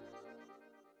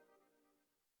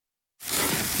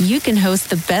 You can host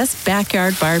the best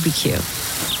backyard barbecue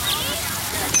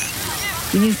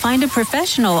when you find a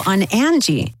professional on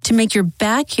Angie to make your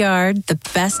backyard the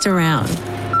best around.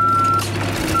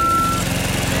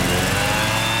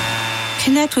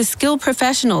 Connect with skilled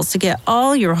professionals to get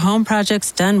all your home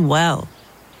projects done well.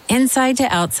 Inside to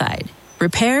outside,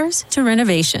 repairs to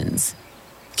renovations.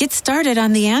 Get started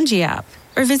on the Angie app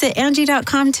or visit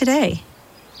Angie.com today.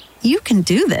 You can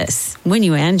do this when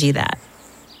you Angie that.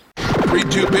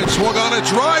 3-2 pitch swung on a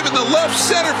drive in the left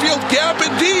center field gap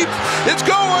and deep. It's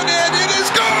going and it is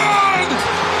gone!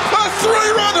 A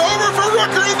 3-run homer for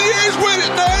Rooker and the A's win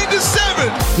it 9-7.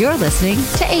 You're listening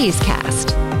to A's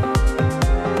Cast.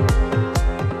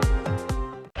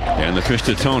 And the pitch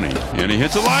to Tony. And he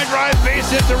hits a line drive, base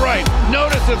hit to right.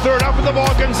 Notice the third up with the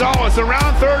ball, Gonzalez.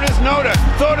 Around third is Noda.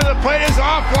 Throw to the plate is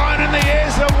offline, and the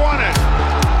A's have won it.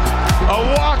 A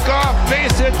walk-off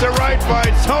base hit to right by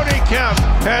Tony Kemp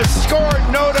has scored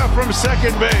Noda from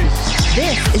second base.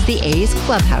 This is the A's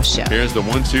Clubhouse Show. Here's the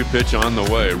 1-2 pitch on the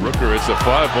way. Rooker, it's a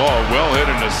fly ball, well hit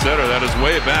into center. That is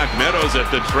way back. Meadows at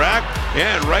the track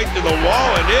and right to the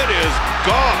wall, and it is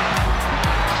gone.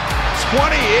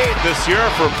 28 this year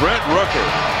for Brent Rooker.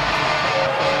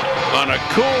 On a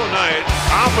cool night,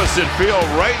 opposite field,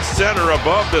 right center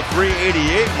above the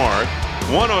 388 mark.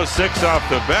 106 off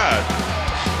the bat.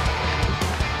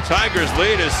 Tigers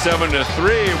lead is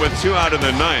 7-3 with 2 out in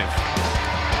the 9th.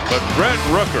 But Brent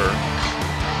Rooker,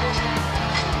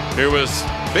 who was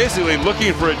basically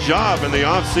looking for a job in the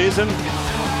offseason,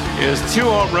 is 2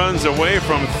 home runs away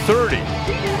from 30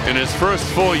 in his first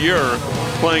full year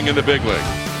playing in the big league.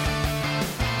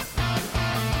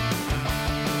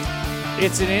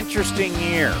 It's an interesting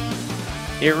year.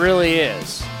 It really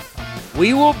is.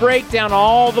 We will break down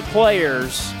all the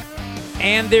players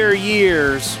and their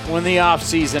years when the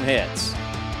offseason hits.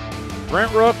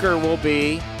 Brent Rooker will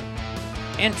be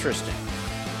interesting.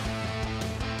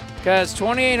 Because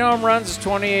 28 home runs is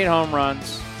 28 home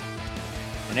runs.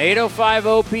 An 805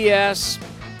 OPS.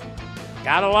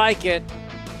 Gotta like it.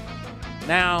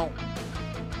 Now,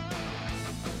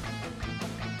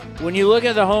 when you look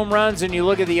at the home runs and you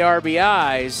look at the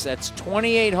RBIs, that's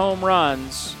 28 home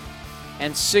runs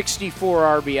and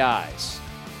 64 RBIs.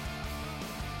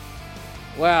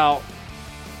 Well,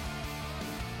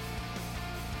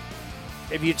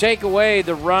 if you take away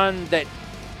the run that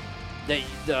the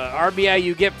RBI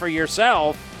you get for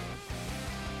yourself,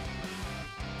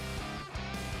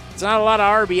 it's not a lot of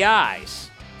RBIs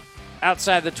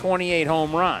outside the 28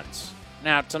 home runs.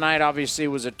 Now, tonight obviously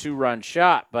was a 2-run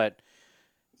shot, but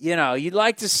you know, you'd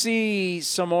like to see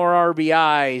some more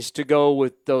RBIs to go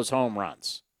with those home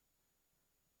runs.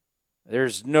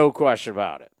 There's no question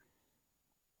about it.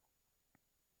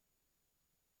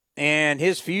 And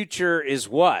his future is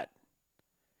what?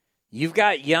 You've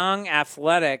got young,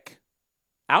 athletic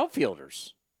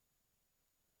outfielders.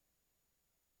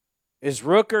 Is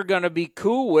Rooker going to be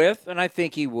cool with? And I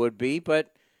think he would be,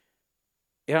 but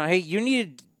you know, hey, you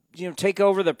need to take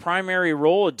over the primary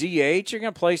role of DH. You're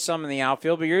going to play some in the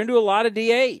outfield, but you're going to do a lot of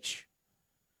DH.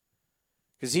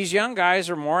 Because these young guys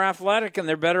are more athletic and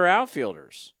they're better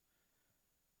outfielders.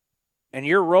 And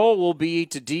your role will be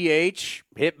to DH,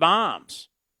 hit bombs.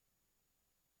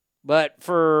 But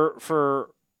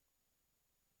for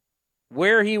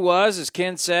where he was, as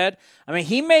Ken said, I mean,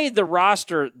 he made the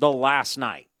roster the last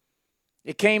night.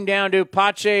 It came down to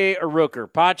Pache or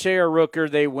Rooker. Pache or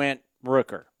Rooker, they went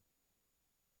Rooker.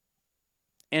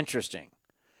 Interesting.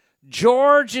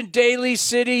 George in Daly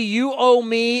City, you owe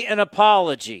me an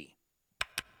apology.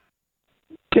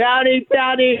 Townie,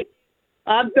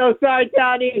 I'm so sorry,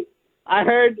 Townie. I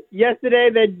heard yesterday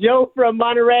that Joe from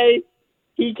Monterey,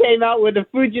 he came out with a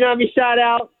Fujinami shout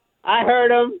out. I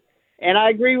heard him, and I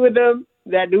agree with him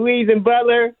that Luis and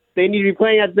Butler, they need to be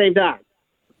playing at the same time.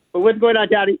 But what's going on,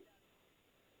 Townie?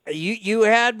 You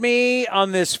had me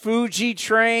on this Fuji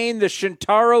train, the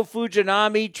Shintaro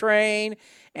Fujinami train,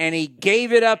 and he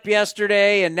gave it up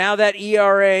yesterday, and now that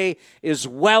ERA is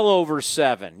well over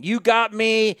 7. You got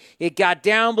me. It got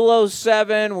down below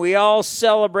 7. We all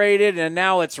celebrated, and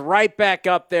now it's right back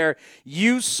up there.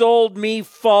 You sold me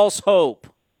false hope.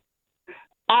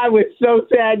 I was so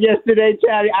sad yesterday,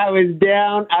 Townie. I was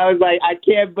down. I was like, I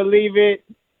can't believe it.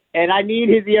 And I need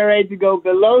his ERA to go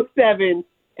below 7.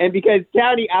 And because,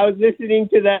 Townie, I was listening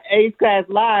to the A's Class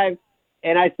live,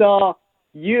 and I saw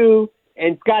you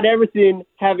and Scott Emerson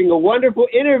having a wonderful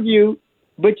interview,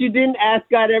 but you didn't ask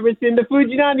Scott Emerson the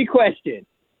Fujinami question.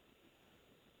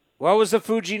 What was the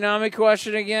Fujinami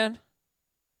question again?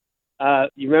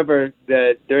 You remember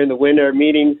during the winter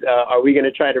meetings, are we going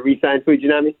to try to re-sign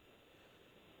Fujinami?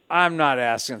 I'm not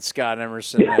asking Scott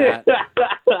Emerson that.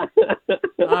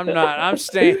 I'm not. I'm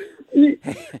staying.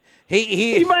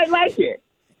 He might like it.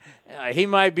 He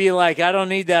might be like, I don't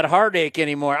need that heartache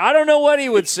anymore. I don't know what he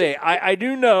would say. I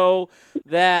do know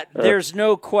that there's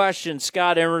no question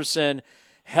Scott Emerson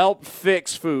helped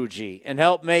fix Fuji and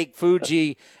helped make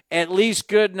Fuji at least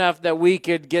good enough that we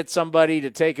could get somebody to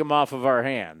take him off of our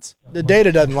hands. The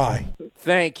data doesn't lie.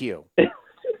 Thank you.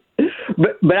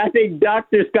 But I think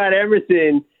Dr. Scott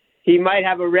Emerson, he might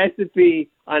have a recipe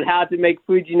on how to make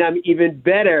Fujinami even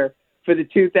better for the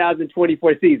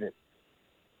 2024 season.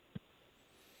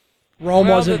 Rome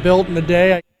wasn't built in a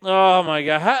day. Oh, my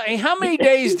God. How many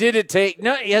days did it take?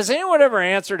 No, has anyone ever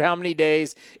answered how many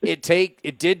days it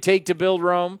did take to build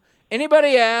Rome?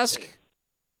 Anybody ask?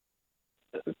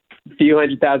 A few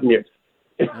 100,000 years.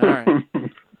 All right.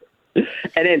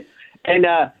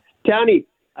 Townie,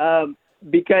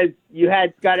 because you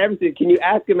had Scott Emerson, can you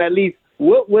ask him at least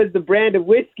what was the brand of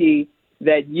whiskey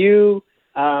that you,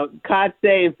 Kotze,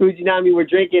 and Fujinami were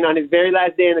drinking on his very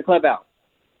last day in the clubhouse?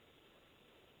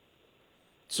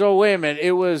 So wait a minute.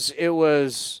 It was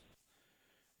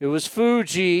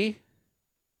Fuji.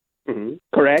 Mm-hmm.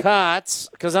 Correct.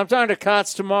 Kotz, because I'm talking to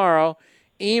Kotz tomorrow.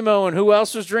 Emo, and who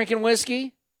else was drinking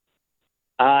whiskey?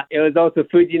 It was also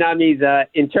Fujinami's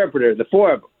interpreter, the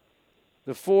four of them.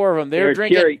 The four of them. They were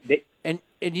drinking. And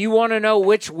you want to know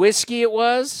which whiskey it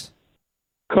was?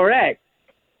 Correct.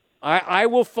 I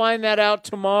will find that out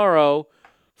tomorrow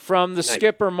from the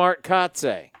skipper, Mark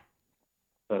Kotze.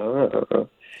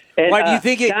 Why do you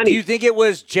think it? Do you think it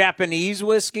was Japanese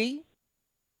whiskey?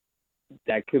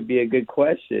 That could be a good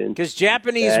question. Because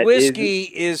Japanese whiskey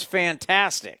is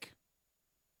fantastic.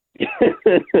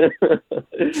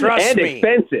 Trust me,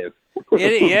 expensive.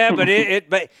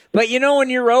 But you know, when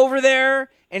you're over there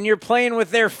and you're playing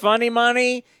with their funny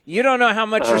money, you don't know how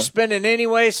much you're spending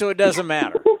anyway, so it doesn't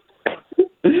matter.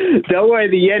 Don't worry,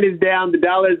 the yen is down, the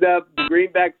dollar's up, the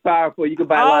greenback's powerful. You can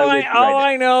buy a lot of whiskey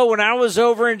I know, when I was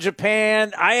over in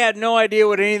Japan, I had no idea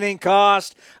what anything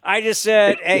cost. I just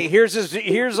said, "Hey,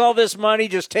 here's all this money.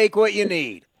 Just take what you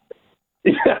need."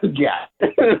 Yeah.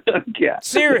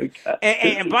 Seriously.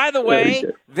 And by the way,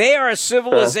 they are a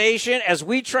civilization. As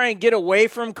we try and get away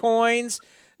from coins,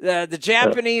 the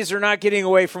Japanese are not getting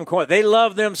away from coins. They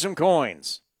love them some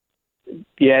coins.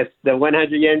 Yes, the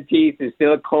 100 yen piece is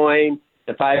still a coin.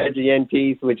 The 500 yen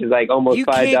piece, which is like almost $5. You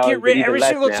can't get rid every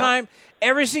single time.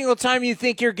 Every single time you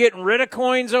think you're getting rid of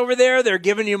coins over there, they're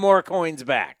giving you more coins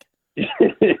back.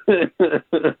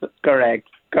 Correct.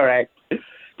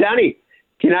 Townie,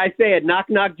 can I say a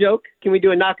knock-knock joke? Can we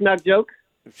do a knock-knock joke?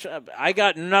 I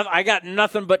got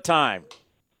nothing but time.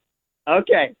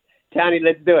 Okay. Townie,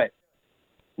 let's do it.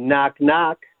 Knock,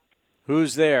 knock.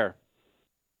 Who's there?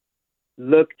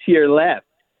 Look to your left.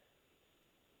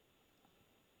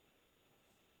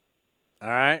 All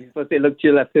right. You're supposed to say look to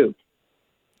your left, too.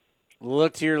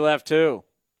 Look to your left, too.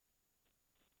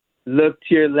 Look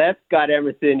to your left, Scott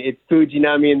Emerson. It's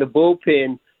Fujinami in the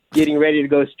bullpen getting ready to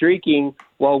go streaking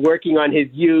while working on his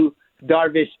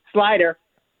Darvish slider.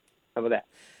 How about that?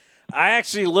 I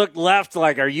actually looked left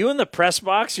like, are you in the press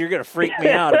box? You're going to freak me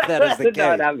out if that is the case.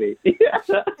 No, not me.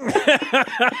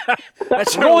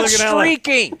 That's going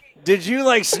streaking. Did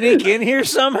you, sneak in here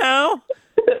somehow?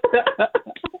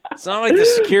 It's not like the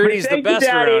security's the best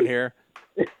around here.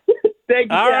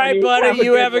 Thank you, all right, Daddy. buddy.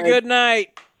 You have a good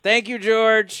night. Thank you,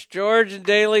 George. George in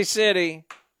Daly City.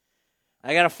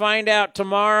 I got to find out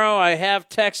tomorrow. I have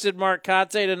texted Mark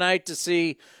Kotze tonight to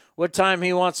see what time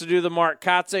he wants to do the Mark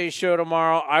Kotze show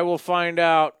tomorrow. I will find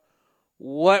out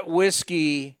what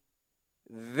whiskey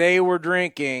they were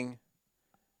drinking.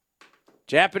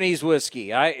 Japanese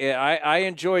whiskey. I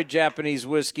enjoyed Japanese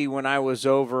whiskey when I was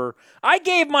over. I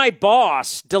gave my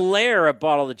boss, Delaire, a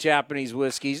bottle of Japanese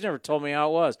whiskey. He's never told me how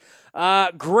it was.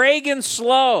 Greg and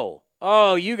Slow.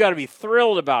 Oh, you got to be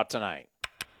thrilled about tonight.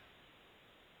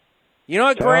 You know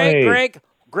what, Greg?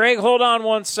 Greg, hold on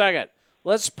 1 second.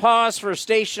 Let's pause for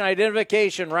station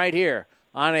identification right here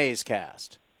on A's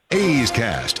Cast. A's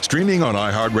Cast, streaming on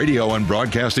iHeartRadio and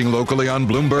broadcasting locally on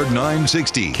Bloomberg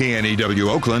 960, KNEW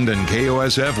Oakland, and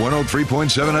KOSF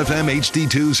 103.7 FM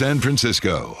HD2 San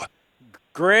Francisco.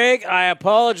 Greg, I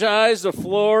apologize. The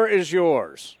floor is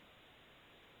yours.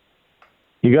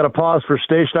 You got to pause for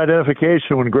station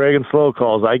identification when Greg and Slow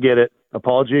calls. I get it.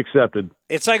 Apology accepted.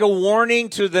 It's like a warning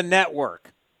to the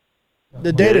network.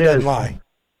 The data doesn't lie.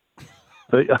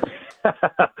 The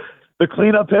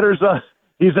cleanup hitter's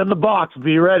he's in the box.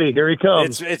 Be ready. Here he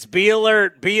comes. It's be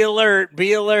alert, be alert,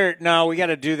 be alert. No, we got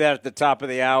to do that at the top of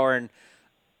the hour, and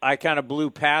I kind of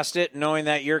blew past it knowing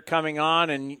that you're coming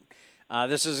on, and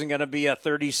this isn't going to be a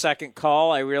 30-second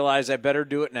call. I realize I better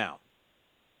do it now.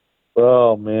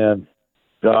 Oh, man.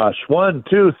 Gosh. 1,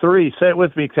 2, 3. Say it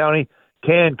with me, County.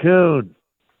 Cancun.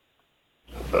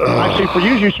 Actually, for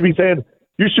you should be saying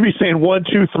 1,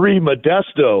 2, 3,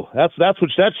 Modesto.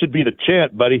 That should be the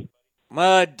chant, buddy.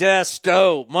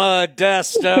 Modesto.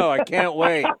 I can't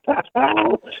wait.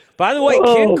 By the way,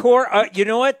 Ken Korak, you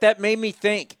know what? That made me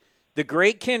think. The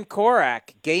great Ken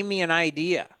Korak gave me an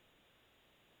idea.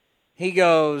 He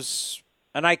goes,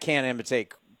 and I can't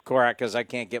imitate Korak because I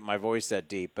can't get my voice that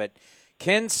deep, but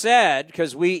Ken said,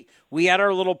 because we had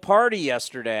our little party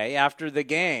yesterday after the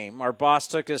game. Our boss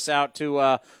took us out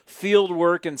to field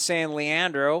work in San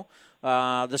Leandro,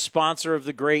 the sponsor of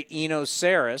the great Eno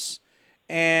Saris.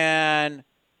 And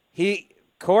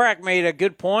Korak made a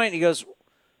good point. He goes,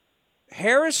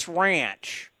 Harris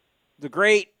Ranch, the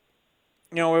great,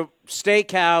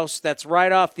 steakhouse that's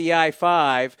right off the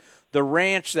I-5, the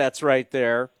ranch that's right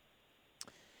there.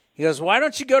 He goes, why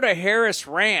don't you go to Harris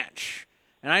Ranch?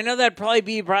 And I know that'd probably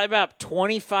be about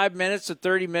 25 minutes to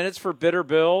 30 minutes for Bitter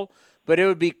Bill, but it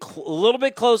would be a little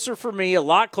bit closer for me, a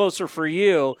lot closer for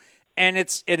you, and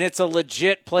it's a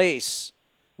legit place.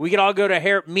 We could all go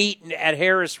to meet at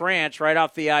Harris Ranch right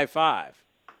off the I-5.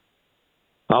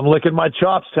 I'm licking my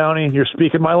chops, Townie. You're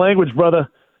speaking my language, brother.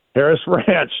 Harris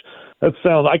Ranch.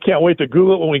 I can't wait to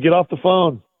Google it when we get off the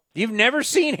phone. You've never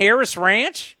seen Harris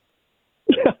Ranch?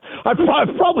 I've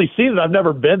probably seen it. I've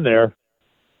never been there.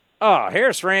 Oh,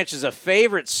 Harris Ranch is a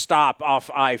favorite stop off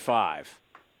I-5.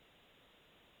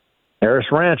 Harris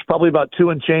Ranch, probably about 2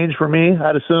 and change for me,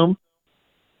 I'd assume.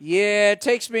 Yeah, it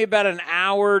takes me about an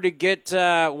hour to get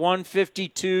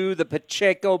 152, the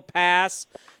Pacheco Pass.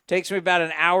 Takes me about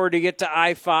an hour to get to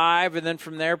I-5, and then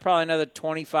from there, probably another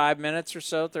 25 minutes or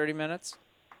so, 30 minutes.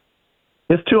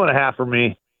 It's 2.5 for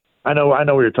me. I know what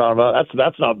you're talking about.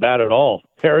 That's not bad at all.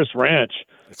 Harris Ranch.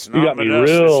 It's not you got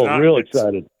Modesto. me real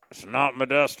excited. It's not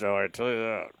Modesto, I tell you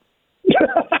that.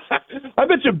 I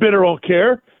bet you Bitter won't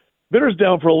care. Bitter's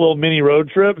down for a little mini road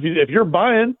trip. If you're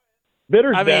buying,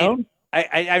 Bitter's down.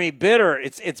 I mean, Bitter.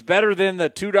 It's better than the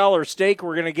 $2 steak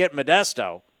we're going to get in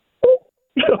Modesto.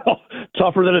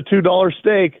 Tougher than a $2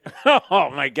 steak. Oh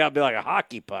my God, it'd be like a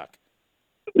hockey puck.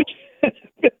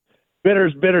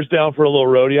 Bitter's down for a little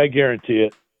roadie. I guarantee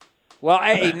it. Well,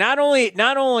 not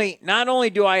only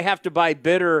do I have to buy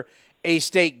Bitter a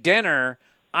steak dinner,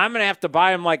 I'm going to have to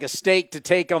buy him like a steak to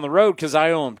take on the road because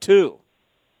I owe him 2.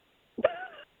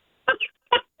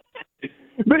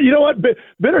 But you know what?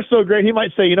 Bitter's so great. He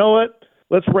might say, you know what?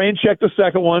 Let's rain check the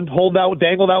second one.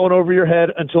 Dangle that one over your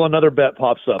head until another bet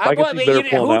pops up. I can see Bitter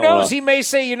pulling that one. Who knows? He may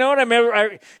say, you know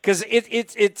what? Because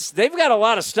it's they've got a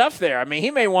lot of stuff there. I mean,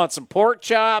 he may want some pork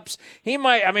chops. He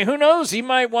might. I mean, who knows? He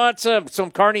might want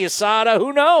some carne asada.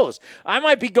 Who knows? I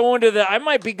might be going to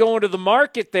the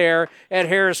market there at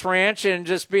Harris Ranch and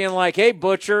just being like, hey,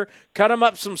 butcher, cut him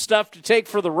up some stuff to take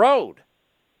for the road.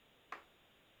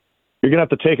 You're going to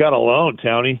have to take out a loan,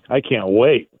 Townie. I can't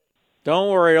wait.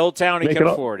 Don't worry, old Townie can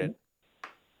afford it.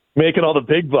 Making all the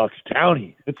big bucks,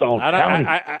 Townie. It's all Townie.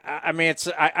 I mean,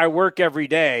 I work every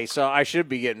day, so I should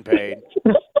be getting paid.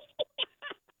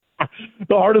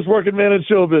 The hardest working man in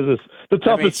show business. The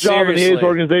toughest job in the A's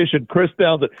organization, Chris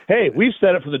Townsend. Hey, we've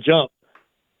said it from the jump.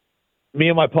 Me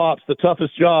and my pops, the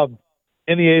toughest job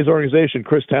in the A's organization,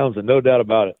 Chris Townsend, no doubt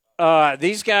about it.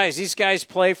 These guys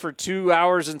play for 2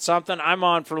 hours and something. I'm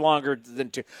on for longer than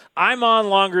 2. I'm on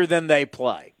longer than they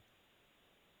play.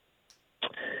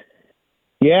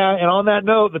 Yeah, and on that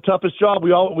note, the toughest job,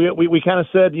 we kind of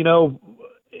said,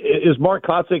 is Mark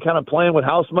Kotze kind of playing with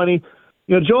house money?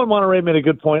 Joe in Monterey made a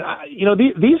good point.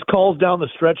 These calls down the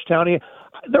stretch, Townie,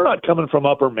 they're not coming from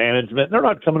upper management. They're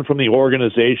not coming from the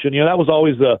organization. That was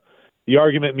always the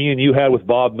argument me and you had with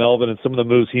Bob Melvin and some of the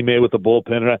moves he made with the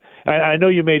bullpen. And I know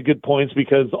you made good points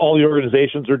because all the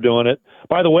organizations are doing it.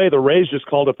 By the way, the Rays just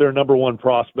called up their number 1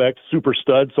 prospect, super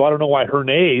stud, so I don't know why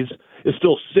Hernandez is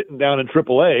still sitting down in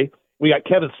AAA. We got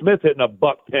Kevin Smith hitting a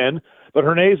 $110, but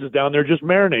Hernandez is down there just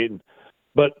marinating.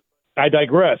 But I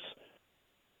digress.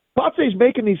 Kotze's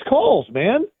making these calls,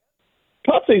 man.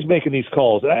 Kotze's making these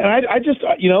calls. And I just,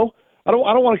 I don't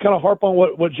want to kind of harp on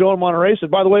what Joe in Monterey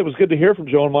said. By the way, it was good to hear from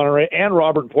Joe in Monterey and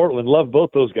Robert in Portland. Love both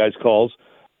those guys' calls.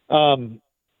 But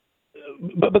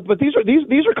these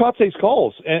are Kotze's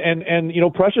calls, and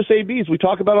precious ABs. We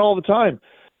talk about it all the time.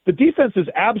 The defense is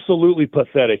absolutely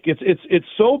pathetic. It's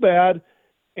so bad.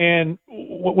 And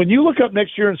when you look up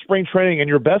next year in spring training and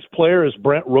your best player is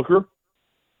Brent Rooker,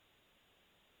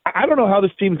 I don't know how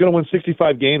this team's going to win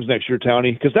 65 games next year,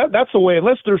 Townie, because that's the way,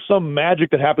 unless there's some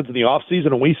magic that happens in the offseason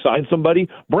and we sign somebody,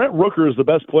 Brent Rooker is the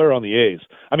best player on the A's.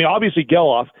 I mean, obviously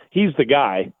Geloff, he's the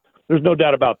guy. There's no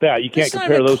doubt about that. You can't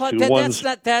compare those two.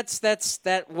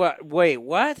 Wait,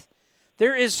 what?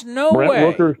 There is no Brent way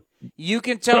Rooker, you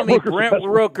can tell me Brent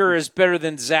Rooker is better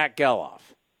than Zach Geloff.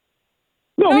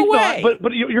 No, he's way. not.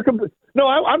 But you're no,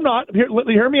 I'm not.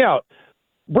 Hear me out.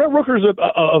 Brent Rooker's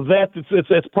a vet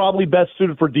that's probably best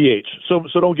suited for DH. So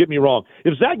don't get me wrong.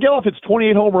 If Zach Geloff hits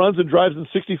 28 home runs and drives in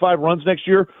 65 runs next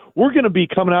year, we're going to be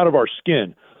coming out of our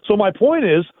skin. So my point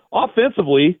is,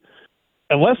 offensively,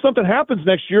 unless something happens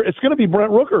next year, it's going to be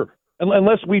Brent Rooker.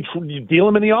 Unless we deal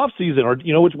him in the offseason or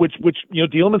which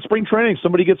deal him in spring training.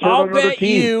 Somebody gets hurt on another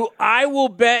team. I will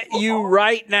bet you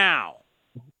right now.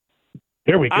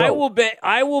 Here we go. I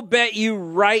will bet you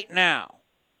right now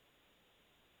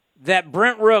that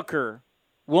Brent Rooker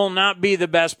will not be the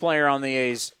best player on the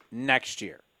A's next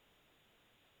year.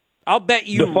 I'll bet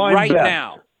you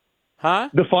now. Huh?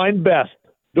 Define best.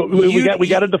 We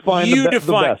got to define the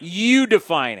best. You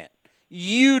define it.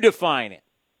 You define it.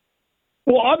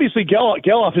 Well, obviously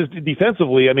Geloff is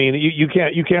defensively. I mean, you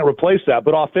can't replace that.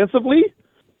 But offensively,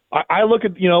 I look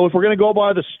at if we're going to go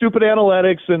by the stupid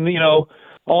analytics and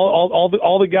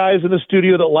all the guys in the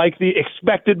studio that like the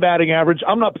expected batting average,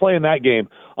 I'm not playing that game.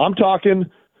 I'm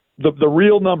talking the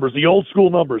real numbers, the old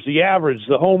school numbers, the average,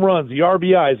 the home runs, the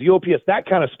RBIs, the OPS, that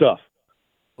kind of stuff.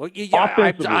 Well,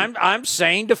 I'm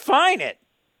saying define it.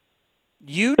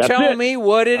 You tell me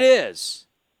what it is.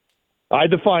 I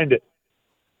defined it.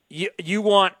 You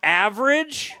want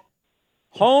average,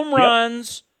 home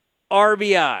runs,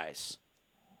 RBIs.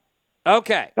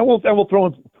 Okay. And we'll throw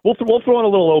in a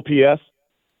little OPS.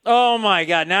 Oh my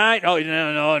God! Now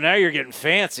you're getting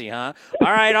fancy, huh?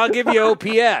 All right, I'll give you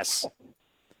OPS.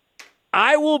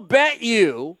 I will bet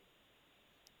you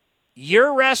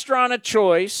your restaurant of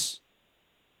choice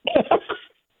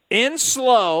in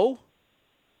slow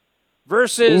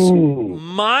versus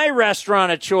my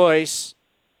restaurant of choice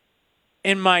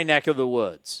in my neck of the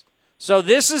woods. So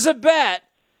this is a bet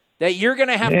that you're going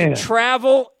to have to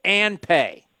travel and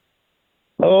pay.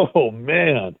 Oh,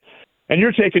 man. And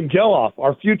you're taking Geloff,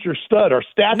 our future stud, our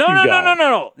statue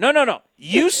guy. No.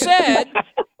 You said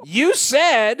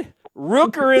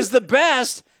Rooker is the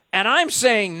best, and I'm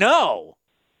saying no.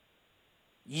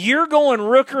 You're going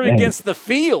Rooker against the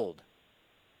field.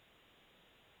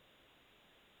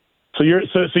 So you're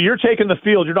taking the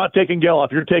field. You're not taking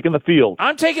Geloff. You're taking the field.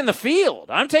 I'm taking the field.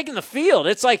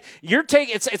 It's like you're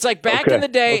taking. It's like back in the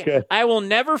day. Okay. I will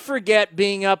never forget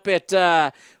being up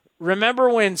at. Remember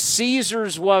when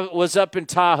Caesars was up in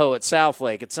Tahoe at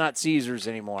Southlake? It's not Caesars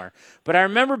anymore. But I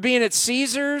remember being at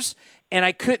Caesars,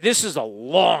 and this is a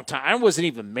long time. I wasn't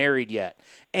even married yet.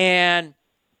 And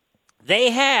they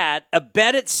had a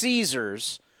bet at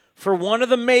Caesars for one of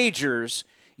the majors.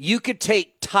 You could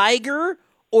take Tiger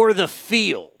or the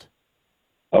field.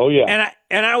 Oh, yeah.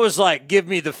 And I was like, give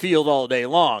me the field all day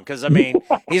long. Because, I mean,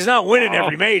 he's not winning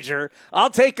every major.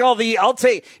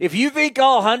 If you think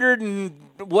all 100 and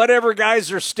whatever guys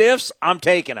are stiffs, I'm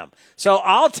taking them. So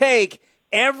I'll take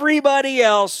everybody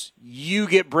else. You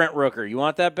get Brent Rooker. You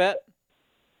want that bet?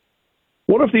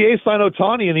 What if the A's sign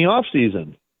Ohtani in the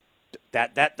offseason?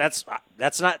 That's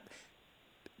not.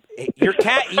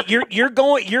 You're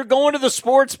going to the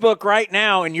sports book right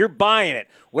now and you're buying it.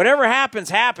 Whatever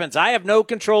happens. I have no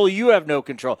control. You have no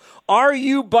control. Are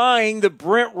you buying the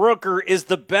Brent Rooker is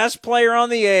the best player on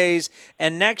the A's,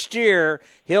 and next year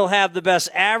he'll have the best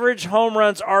average, home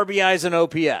runs, RBIs, and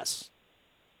OPS?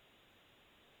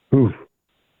 Oof.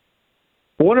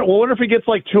 I wonder if he gets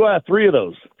like 2 out of 3 of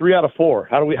those, 3 out of 4.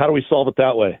 How do we solve it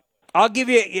that way? I'll give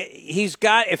you.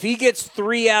 If he gets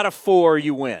 3 out of 4,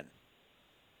 you win.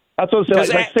 That's what I'm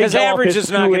saying. Because average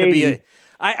is not going to be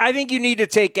I think you need to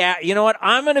take – you know what?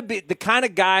 I'm going to be the kind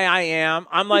of guy I am.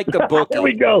 I'm like the bookie. Here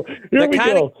we go.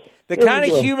 The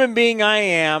kind of human being I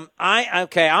am.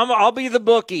 I'll be the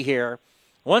bookie here.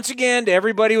 Once again, to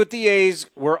everybody with the A's,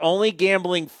 we're only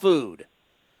gambling food.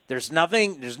 There's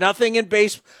nothing in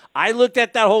base. I looked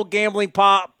at that whole gambling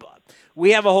pop.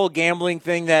 We have a whole gambling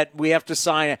thing that we have to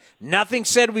sign. Nothing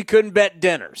said we couldn't bet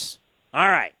dinners. All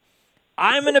right.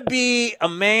 I'm going to be a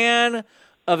man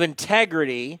of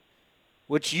integrity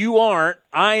which you aren't.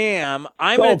 I am.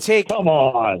 I'm going to take. Come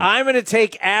on. I'm going to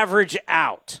take average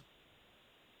out.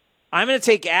 I'm going to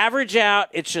take average out.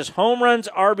 It's just home runs,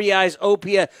 RBIs,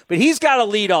 OPS. But he's got to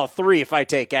lead all three if I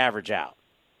take average out.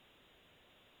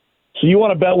 So you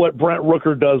want to bet what Brent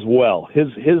Rooker does well? His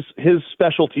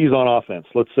specialties on offense.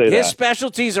 Let's say his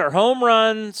specialties are home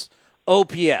runs,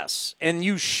 OPS, and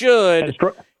you should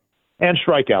and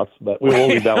strikeouts. But we will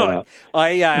leave that one out.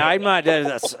 I'm not.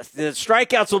 The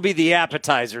strikeouts will be the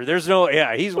appetizer. There's no.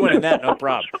 Yeah, he's winning that, no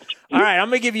problem. All right, I'm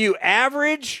going to give you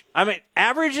average.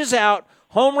 Average is out.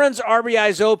 Home runs,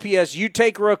 RBIs, OPS. You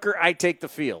take Rooker. I take the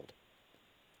field.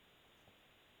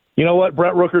 You know what?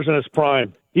 Brent Rooker's in his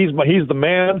prime. He's the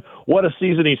man. What a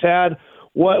season he's had.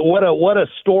 What a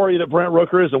story that Brent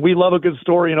Rooker is, and we love a good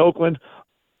story in Oakland.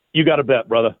 You got to bet,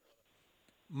 brother.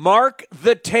 Mark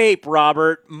the tape,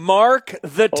 Robert. Mark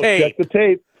the tape. Check the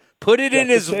tape. Put it in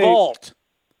his vault.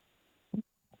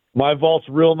 My vault's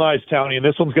real nice, Townie, and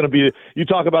this one's going to be – you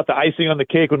talk about the icing on the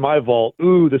cake with my vault.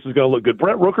 Ooh, this is going to look good.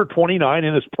 Brent Rooker, 29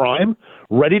 in his prime,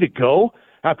 ready to go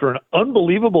after an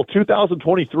unbelievable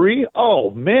 2023.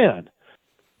 Oh, man.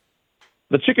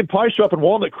 The chicken pie shop in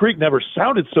Walnut Creek never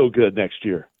sounded so good next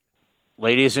year.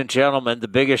 Ladies and gentlemen, the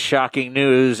biggest shocking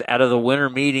news out of the winter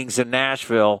meetings in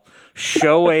Nashville,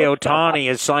 Shohei Ohtani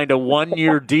has signed a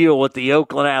 1-year deal with the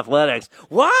Oakland Athletics.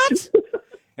 What?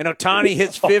 And Ohtani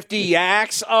hits 50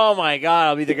 yaks? Oh, my God.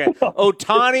 I'll be the guy.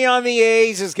 Ohtani on the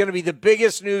A's is going to be the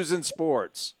biggest news in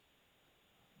sports.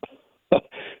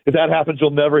 If that happens, you'll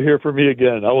never hear from me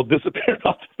again. I will disappear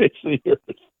off the face of the earth.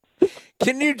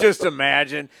 Can you just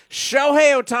imagine?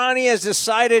 Shohei Ohtani has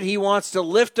decided he wants to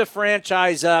lift a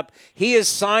franchise up. He is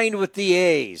signed with the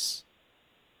A's.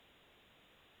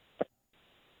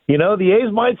 You know, the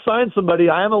A's might sign somebody.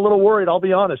 I am a little worried, I'll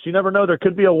be honest. You never know. There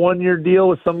could be a 1-year deal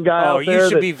with some guy out there. You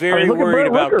should be very worried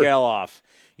about Rooker. Geloff.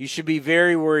 You should be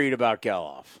very worried about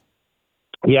Geloff.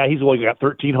 Yeah, he's only got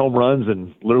 13 home runs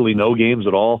and literally no games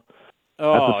at all.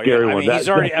 That's a scary one. He's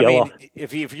already.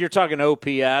 If you're talking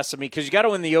OPS, because you got to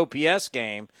win the OPS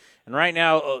game. And right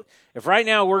now,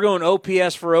 we're going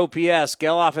OPS for OPS,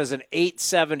 Geloff has an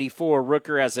 874,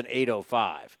 Rooker has an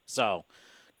 805. So,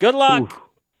 good luck. Oof.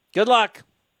 Good luck.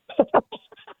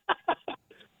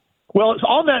 Well,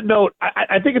 on that note,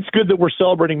 I think it's good that we're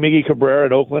celebrating Miggy Cabrera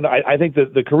at Oakland. I think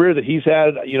that the career that he's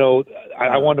had,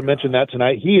 I wanted to mention that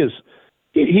tonight. He's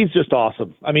just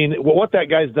awesome. I mean, what that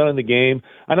guy's done in the game.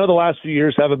 I know the last few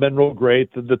years haven't been real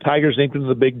great. The Tigers think this is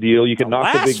a big deal. You can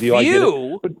knock the big deal. I get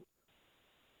it. But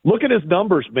look at his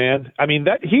numbers, man. I mean,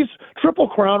 he's Triple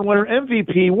Crown winner,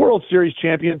 MVP, World Series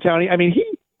champion, Townie. I mean,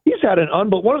 he's had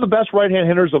one of the best right-hand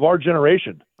hitters of our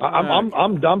generation.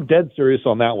 I'm dead serious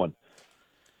on that one.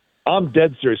 I'm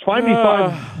dead serious. Find me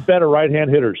 5 better right-hand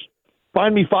hitters.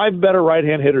 Find me 5 better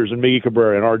right-hand hitters than Miggy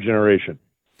Cabrera in our generation.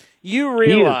 You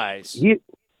realize he's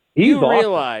awesome.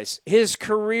 Realize his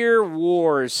career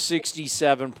WAR is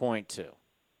 67.2.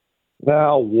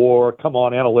 Now, WAR, come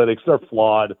on, analytics, they're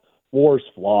flawed. WAR's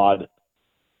flawed.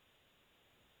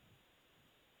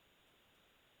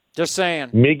 Just saying.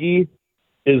 Miggy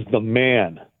is the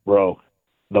man, bro.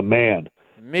 The man.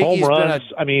 Miggy's home runs,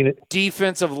 been a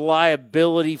defensive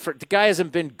liability. The guy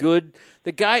hasn't been good.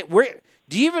 The guy,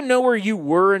 do you even know where you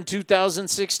were in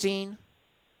 2016?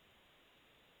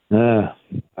 I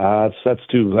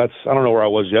don't know where I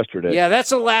was yesterday. Yeah, that's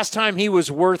the last time he was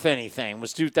worth anything,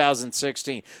 was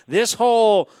 2016. This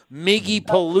whole Miggy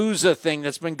Palooza thing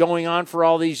that's been going on for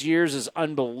all these years is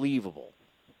unbelievable.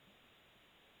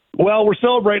 Well, we're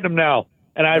celebrating him now,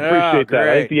 and I appreciate that.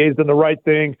 I think the A's done the right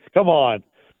thing. Come on.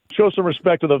 Show some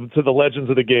respect to the legends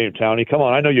of the game, Townie. Come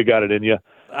on, I know you got it in you.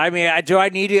 I mean, do I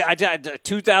need it?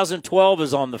 2012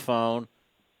 is on the phone.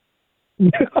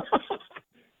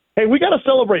 Hey, we got to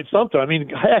celebrate something. I mean,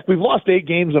 heck, we've lost 8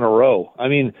 games in a row. I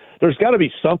mean, there's got to be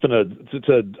something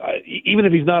to even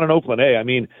if he's not an Oakland A. I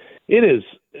mean, it is.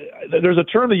 There's a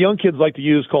term the young kids like to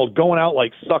use called going out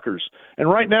like suckers. And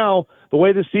right now, the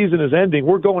way this season is ending,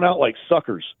 we're going out like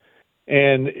suckers.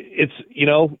 And it's,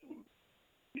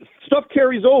 stuff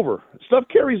carries over. Stuff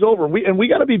carries over. We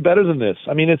got to be better than this.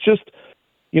 I mean, it's just,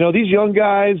 these young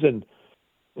guys and,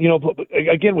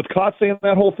 again, with Kotze and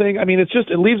that whole thing, I mean, it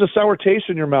leaves a sour taste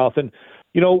in your mouth. And,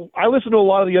 I listen to a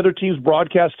lot of the other teams'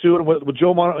 broadcasts too, and what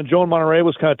Joe in Monterey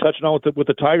was kind of touching on with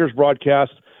the Tigers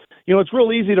broadcast. It's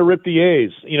real easy to rip the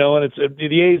A's, and it's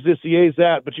the A's this, the A's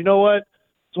that. But you know what?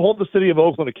 To hold the city of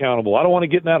Oakland accountable. I don't want to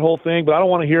get in that whole thing, but I don't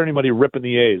want to hear anybody ripping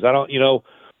the A's. I don't,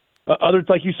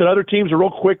 like you said, other teams are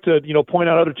real quick to, point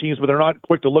out other teams, but they're not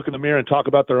quick to look in the mirror and talk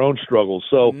about their own struggles.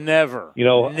 So never.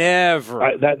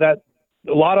 That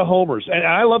a lot of homers. And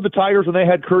I love the Tigers when they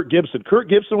had Kirk Gibson. Kirk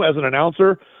Gibson as an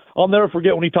announcer, I'll never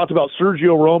forget when he talked about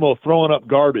Sergio Romo throwing up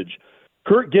garbage.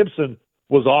 Kurt Gibson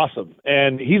was awesome,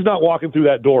 and he's not walking through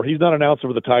that door. He's not an announcer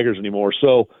for the Tigers anymore.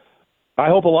 So I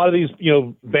hope a lot of these,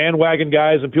 bandwagon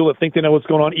guys and people that think they know what's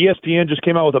going on. ESPN just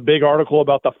came out with a big article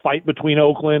about the fight between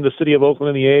Oakland, the city of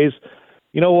Oakland, and the A's.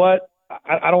 You know what?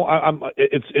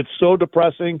 It's so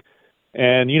depressing.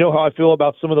 And you know how I feel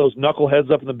about some of those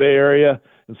knuckleheads up in the Bay Area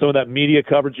and some of that media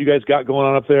coverage you guys got going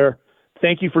on up there.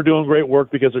 Thank you for doing great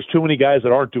work, because there's too many guys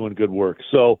that aren't doing good work.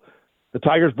 So the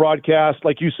Tigers broadcast,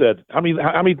 like you said, how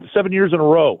many 7 years in a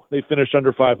row they finished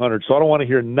under 500. So I don't want to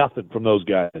hear nothing from those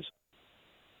guys.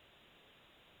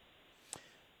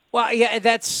 Well, yeah,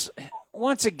 that's,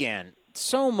 once again,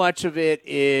 so much of it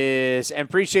is, and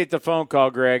appreciate the phone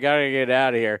call, Greg. I got to get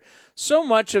out of here. So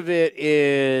much of it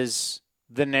is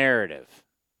the narrative.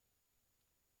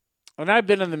 And I've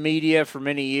been in the media for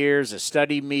many years. I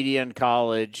studied media in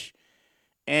college,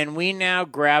 and we now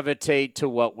gravitate to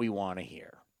what we want to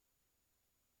hear.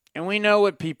 And we know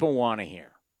what people want to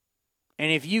hear.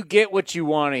 And if you get what you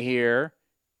want to hear,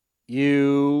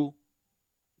 you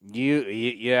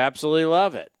absolutely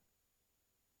love it.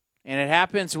 And it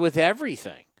happens with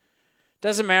everything.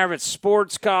 Doesn't matter if it's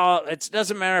sports it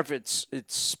doesn't matter if it's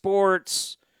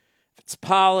sports, if it's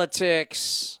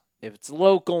politics, if it's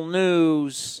local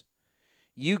news.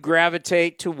 You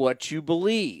gravitate to what you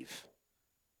believe.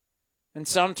 And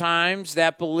sometimes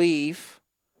that belief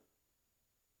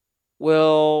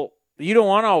you don't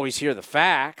want to always hear the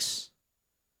facts.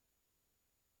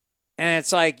 And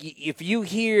it's like, if you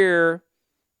hear,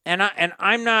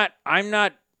 I'm not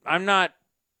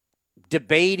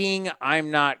debating,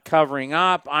 I'm not covering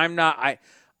up, I'm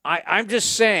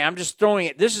just saying, I'm just throwing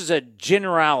it. This is a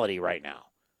generality right now.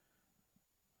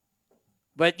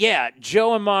 But yeah,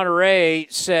 Joe in Monterey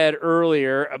said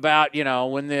earlier about,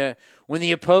 when the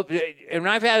and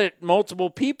I've had it multiple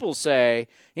people say,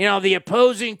 the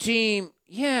opposing team,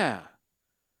 yeah.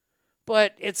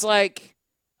 But it's like,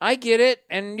 I get it,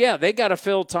 and yeah, they got to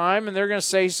fill time, and they're going to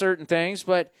say certain things,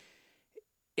 but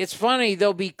it's funny,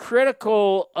 they'll be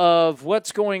critical of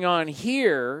what's going on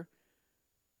here,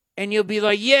 and you'll be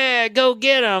like, yeah, go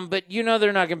get them, but they're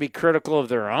not going to be critical of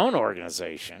their own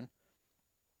organization.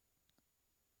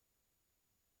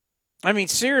 I mean,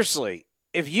 seriously,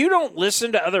 if you don't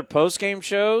listen to other postgame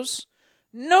shows,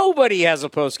 nobody has a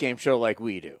postgame show like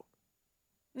we do.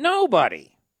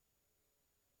 Nobody.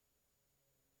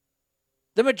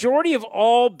 The majority of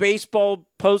all baseball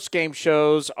postgame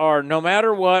shows are, no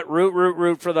matter what,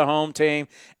 root for the home team,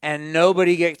 and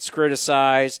nobody gets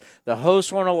criticized. The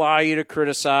host won't allow you to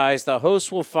criticize. The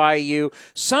host will fight you.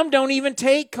 Some don't even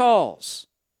take calls.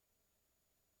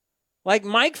 Like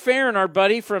Mike Farron, our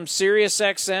buddy from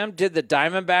SiriusXM, did the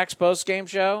Diamondbacks postgame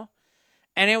show,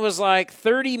 and it was like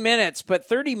 30 minutes, but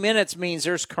 30 minutes means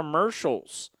there's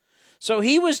commercials. So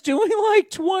he was doing like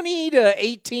 20 to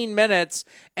 18 minutes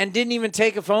and didn't even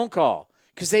take a phone call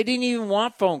because they didn't even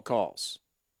want phone calls.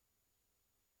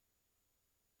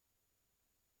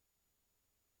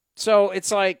 So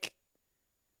it's like,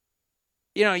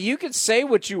 you can say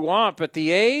what you want, but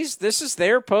the A's, this is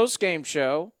their postgame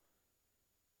show.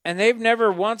 And they've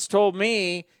never once told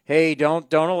me, hey,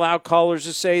 don't allow callers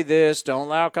to say this.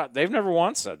 They've never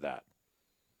once said that.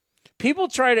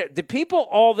 The people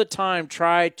all the time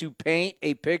try to paint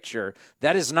a picture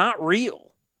that is not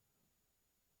real.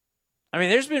 I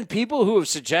mean, there's been people who have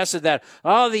suggested that,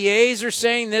 the A's are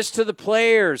saying this to the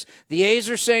players. The A's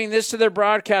are saying this to their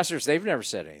broadcasters. They've never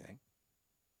said anything.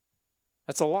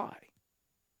 That's a lie.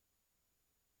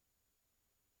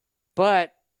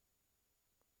 But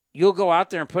you'll go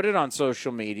out there and put it on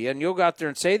social media, and you'll go out there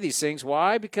and say these things.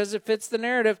 Why? Because it fits the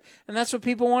narrative, and that's what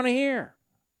people want to hear.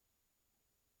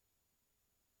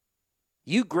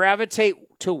 You gravitate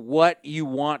to what you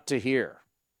want to hear.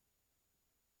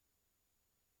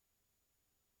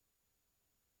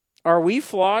 Are we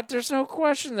flawed? There's no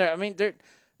question there. I mean,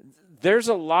 there's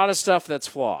a lot of stuff that's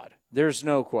flawed. There's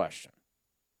no question.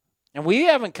 And we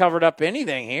haven't covered up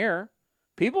anything here.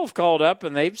 People have called up,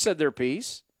 and they've said their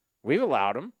piece. We've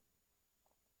allowed them.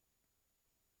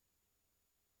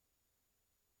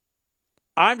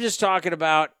 I'm just talking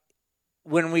about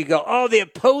when we go, the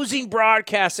opposing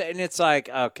broadcast, and it's like,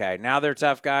 okay, now they're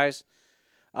tough guys.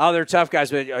 Oh, they're tough guys,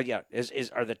 but are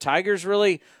the Tigers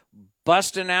really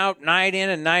busting out night in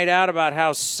and night out about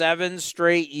how 7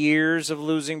 straight years of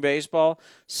losing baseball?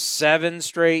 7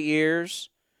 straight years.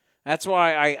 That's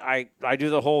why I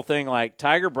do the whole thing like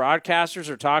Tiger broadcasters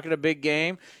are talking a big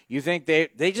game. You think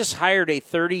they just hired a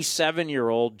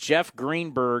 37-year-old Jeff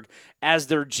Greenberg as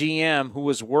their GM who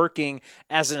was working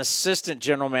as an assistant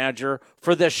general manager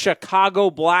for the Chicago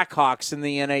Blackhawks in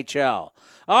the NHL.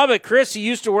 Oh, but Chris, he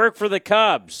used to work for the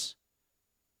Cubs.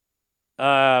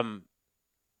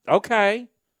 Okay.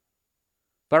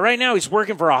 But right now he's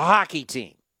working for a hockey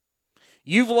team.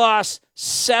 You've lost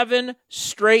 7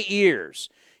 straight years.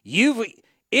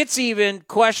 It's even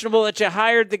questionable that you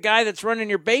hired the guy that's running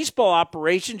your baseball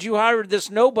operations. You hired this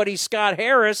nobody, Scott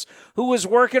Harris, who was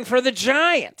working for the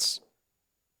Giants.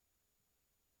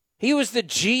 He was the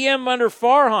GM under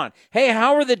Farhan. Hey,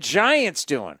 how are the Giants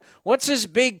doing? What's his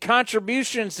big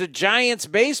contributions to Giants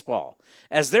baseball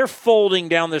as they're folding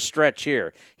down the stretch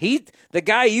here? The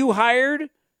guy you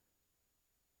hired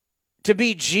to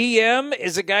be GM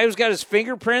is a guy who's got his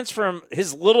fingerprints from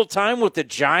his little time with the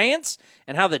Giants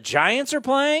and how the Giants are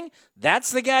playing. That's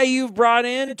the guy you've brought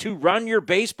in to run your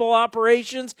baseball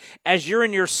operations as you're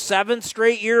in your 7th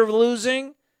straight year of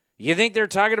losing. You think they're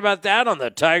talking about that on the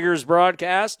Tigers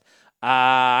broadcast?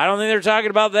 I don't think they're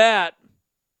talking about that.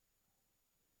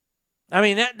 I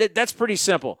mean, that's pretty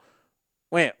simple.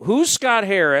 Wait, who's Scott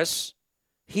Harris?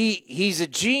 He's a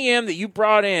GM that you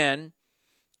brought in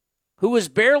who was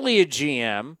barely a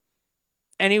GM,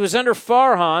 and he was under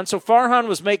Farhan, so Farhan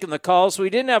was making the calls, so he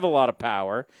didn't have a lot of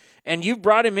power, and you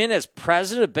brought him in as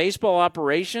president of baseball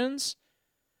operations?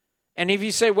 And if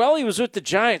you say, well, he was with the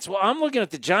Giants, well, I'm looking at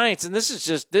the Giants, and this is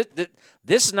just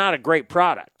this is not a great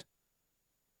product.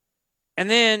 And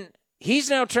then he's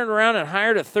now turned around and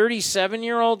hired a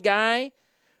 37-year-old guy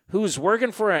who's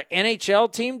working for an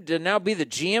NHL team to now be the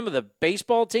GM of the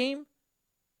baseball team?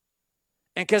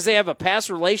 And because they have a past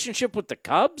relationship with the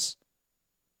Cubs?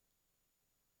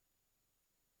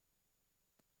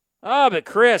 Oh, but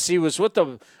Chris, he was with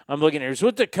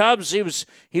the Cubs.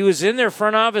 He was in their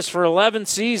front office for 11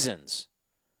 seasons.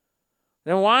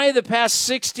 Then why the past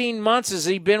 16 months has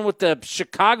he been with the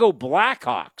Chicago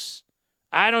Blackhawks?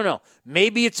 I don't know.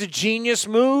 Maybe it's a genius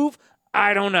move.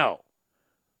 I don't know.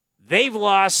 They've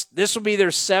lost. This will be their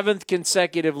 7th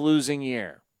consecutive losing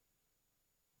year.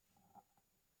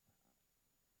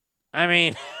 I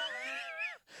mean,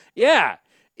 yeah,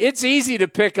 it's easy to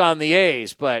pick on the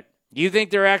A's, but do you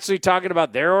think they're actually talking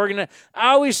about their organization?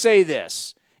 I always say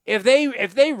this. If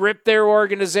they rip their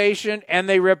organization and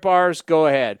they rip ours, go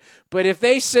ahead. But if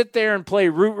they sit there and play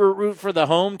root for the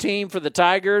home team, for the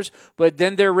Tigers, but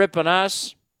then they're ripping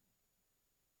us,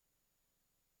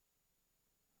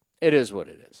 it is what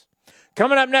it is.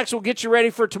 Coming up next, we'll get you ready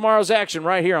for tomorrow's action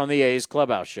right here on the A's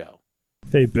Clubhouse Show.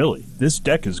 Hey, Billy, this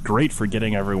deck is great for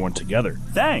getting everyone together.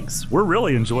 Thanks. We're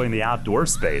really enjoying the outdoor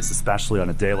space, especially on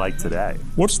a day like today.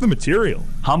 What's the material?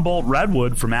 Humboldt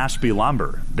Redwood from Ashby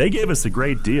Lumber. They gave us a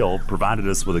great deal, provided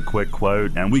us with a quick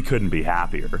quote, and we couldn't be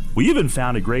happier. We even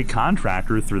found a great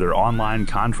contractor through their online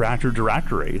contractor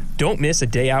directory. Don't miss a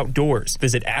day outdoors.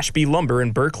 Visit Ashby Lumber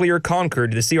in Berkeley or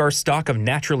Concord to see our stock of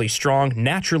naturally strong,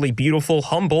 naturally beautiful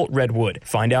Humboldt Redwood.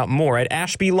 Find out more at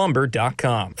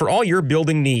ashbylumber.com for all your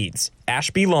building needs.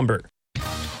 Ashby Lumber.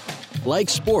 Like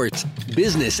sports,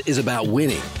 business is about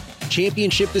winning.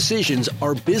 Championship decisions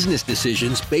are business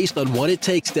decisions based on what it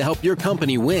takes to help your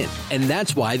company win. And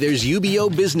that's why there's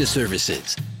UBO Business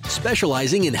Services,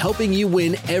 specializing in helping you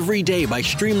win every day by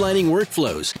streamlining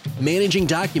workflows, managing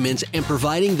documents, and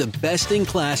providing the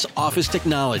best-in-class office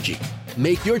technology.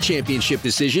 Make your championship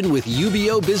decision with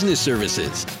UBO Business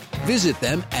Services. Visit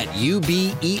them at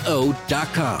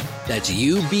ubeo.com. That's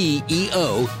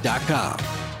ubeo.com.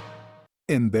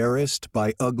 Embarrassed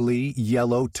by ugly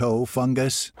yellow toe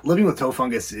fungus? Living with toe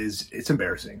fungus it's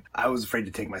embarrassing. I was afraid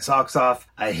to take my socks off.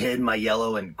 I hid my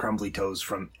yellow and crumbly toes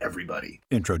from everybody.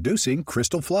 Introducing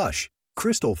Crystal Flush.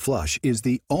 Crystal Flush is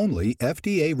the only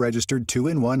FDA-registered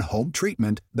 2-in-1 home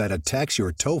treatment that attacks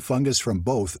your toe fungus from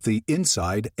both the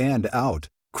inside and out.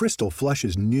 Crystal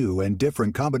Flush's new and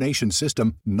different combination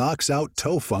system knocks out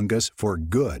toe fungus for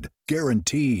good.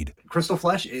 Guaranteed. Crystal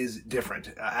Flush is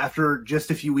different. After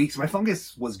just a few weeks, my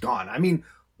fungus was gone. I mean,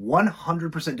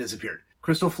 100% disappeared.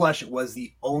 Crystal Flush was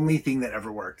the only thing that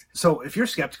ever worked. So if you're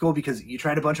skeptical because you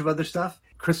tried a bunch of other stuff,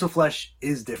 Crystal Flush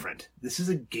is different. This is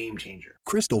a game changer.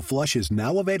 Crystal Flush is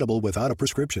now available without a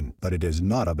prescription, but it is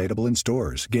not available in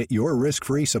stores. Get your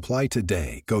risk-free supply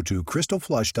today. Go to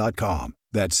crystalflush.com.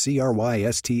 That's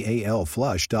CRYSTAL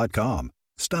flush.com.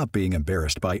 Stop being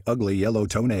embarrassed by ugly yellow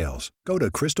toenails. Go to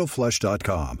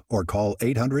crystalflush.com or call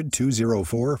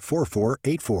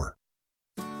 800-204-4484.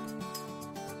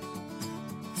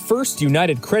 First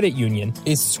United Credit Union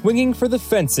is swinging for the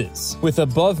fences with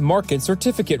above-market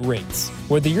certificate rates.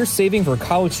 Whether you're saving for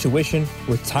college tuition,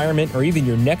 retirement, or even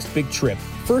your next big trip,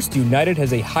 First United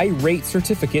has a high-rate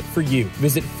certificate for you.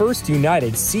 Visit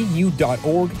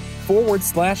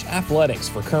firstunitedcu.org/athletics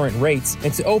for current rates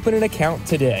and to open an account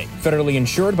today. Federally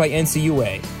insured by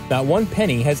NCUA. Not one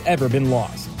penny has ever been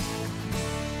lost.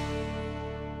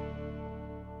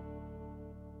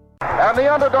 And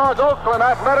the underdogs, Oakland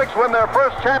Athletics, win their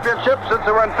first championship since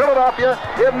they were in Philadelphia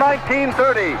in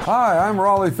 1930. Hi, I'm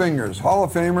Raleigh Fingers, Hall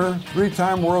of Famer,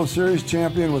 3-time World Series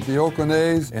champion with the Oakland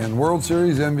A's and World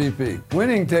Series MVP.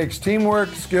 Winning takes teamwork,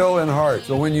 skill, and heart.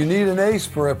 So when you need an ace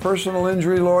for a personal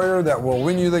injury lawyer that will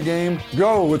win you the game,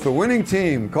 go with the winning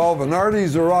team. Call Venardi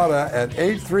Zerata at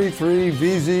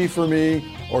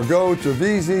 833-VZ-FOR-ME or go to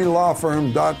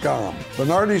vzlawfirm.com.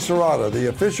 Venardi Zerata, the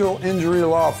official injury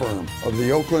law firm of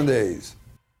the Oakland A's.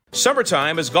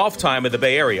 Summertime is golf time in the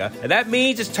Bay Area, and that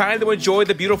means it's time to enjoy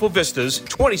the beautiful vistas,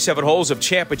 27 holes of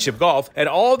championship golf, and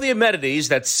all the amenities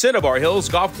that Cinnabar Hills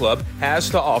Golf Club has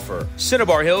to offer.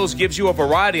 Cinnabar Hills gives you a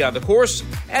variety on the course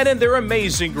and in their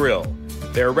amazing grill.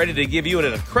 They're ready to give you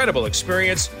an incredible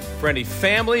experience for any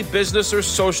family, business, or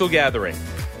social gathering.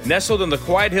 Nestled in the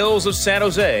quiet hills of San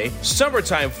Jose,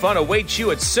 summertime fun awaits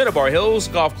you at Cinnabar Hills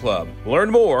Golf Club.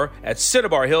 Learn more at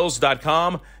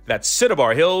cinnabarhills.com. That's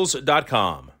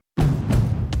cinnabarhills.com.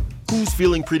 Who's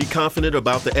feeling pretty confident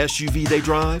about the SUV they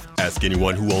drive? Ask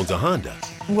anyone who owns a Honda.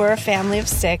 We're a family of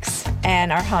 6,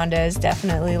 and our Honda is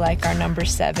definitely like our number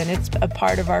 7. It's a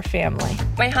part of our family.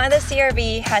 My Honda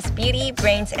CR-V has beauty,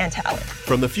 brains, and talent.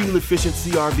 From the fuel-efficient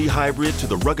CR-V hybrid to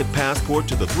the rugged Passport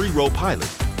to the 3-row Pilot,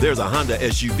 there's a Honda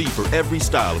SUV for every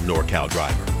style of NorCal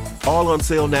driver. All on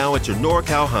sale now at your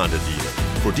NorCal Honda dealer.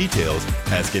 For details,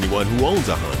 ask anyone who owns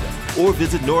a Honda or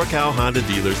visit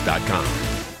NorCalHondaDealers.com.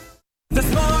 The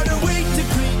smarter way to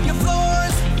clean your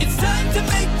floors. It's time to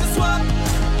make the swap.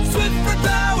 Swiffer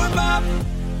Power Mop.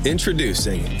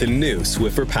 Introducing the new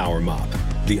Swiffer Power Mop,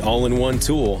 the all-in-one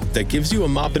tool that gives you a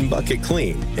mop and bucket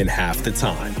clean in half the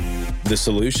time. The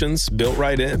solution's built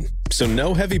right in, so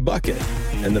no heavy bucket,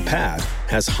 and the pad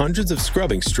has hundreds of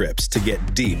scrubbing strips to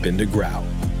get deep into grout.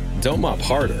 Don't mop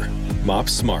harder, mop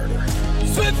smarter.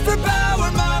 Swiffer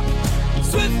Power Mop.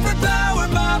 Swiffer Power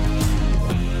Mop.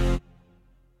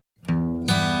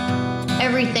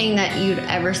 Everything that you'd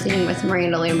ever seen with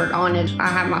Miranda Lambert on it, I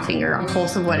have my finger on the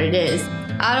pulse of what it is.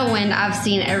 Idlewind, I've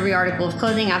seen every article of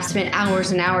clothing. I've spent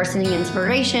hours and hours sending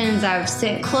inspirations. I've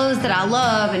sent clothes that I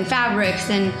love and fabrics,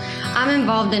 and I'm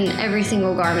involved in every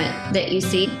single garment that you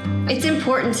see. It's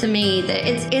important to me that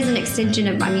it is an extension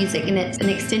of my music, and it's an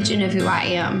extension of who I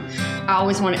am. I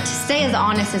always want it to stay as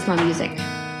honest as my music.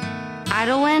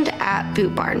 Idlewind at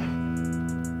Boot Barn.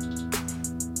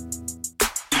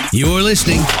 You're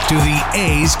listening to the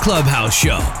A's Clubhouse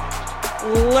Show.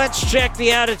 Let's check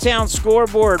the out-of-town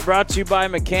scoreboard, brought to you by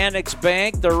Mechanics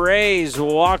Bank. The Rays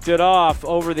walked it off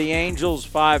over the Angels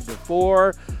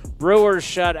 5-4. Brewers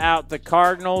shut out the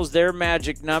Cardinals. Their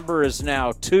magic number is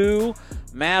now 2.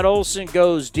 Matt Olson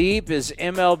goes deep, his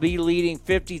MLB leading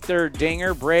 53rd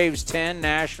dinger. Braves 10,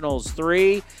 Nationals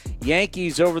 3.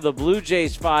 Yankees over the Blue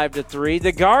Jays 5-3.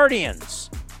 The Guardians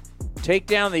take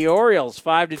down the Orioles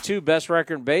 5-2, best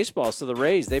record in baseball. So the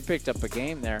Rays, they picked up a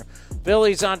game there.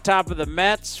 Phillies on top of the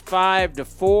Mets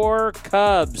 5-4.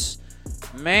 Cubs,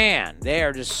 man, they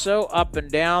are just so up and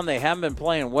down. They haven't been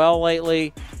playing well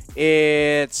lately.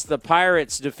 It's the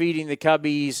Pirates defeating the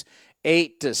Cubbies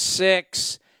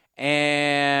 8-6.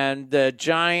 And the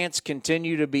Giants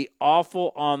continue to be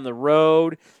awful on the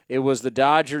road. It was the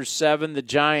Dodgers 7, the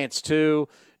Giants 2.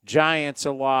 Giants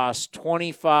have lost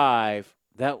 25.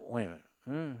 Wait a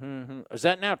minute. Is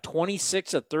that now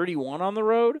 26 of 31 on the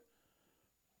road?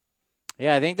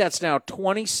 Yeah, I think that's now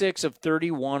 26 of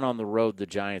 31 on the road the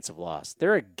Giants have lost.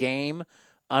 They're a game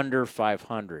under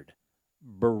 500.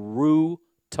 Brutal.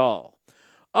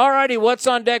 All righty, what's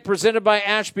on deck presented by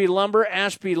Ashby Lumber.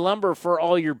 Ashby Lumber for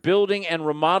all your building and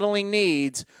remodeling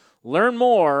needs. Learn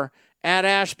more at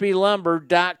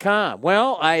ashbylumber.com.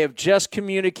 Well, I have just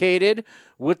communicated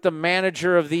with the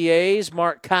manager of the A's,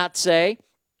 Mark Kotze.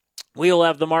 We'll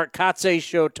have the Mark Kotze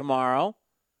show tomorrow.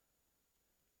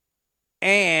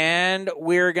 And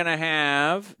we're going to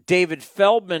have David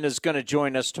Feldman is going to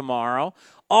join us tomorrow.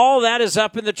 All that is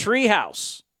up in the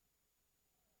treehouse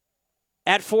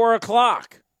at 4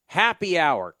 o'clock. Happy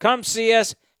hour. Come see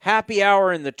us. Happy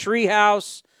hour in the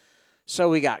treehouse. So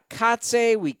we got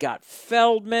Kotze, we got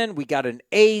Feldman, we got an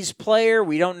A's player.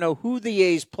 We don't know who the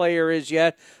A's player is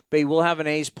yet, but we'll have an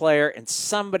A's player, and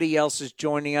somebody else is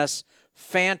joining us.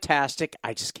 Fantastic.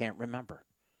 I just can't remember.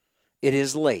 It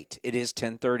is late. It is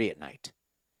 10:30 at night.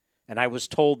 And I was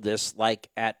told this like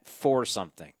at 4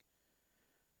 something.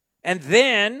 And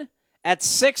then at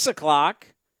 6 o'clock,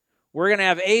 we're going to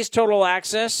have A's Total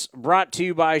Access brought to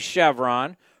you by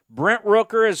Chevron. Brent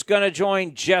Rooker is going to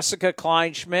join Jessica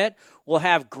Kleinschmidt. We'll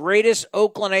have greatest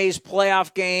Oakland A's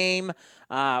playoff game.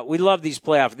 We love these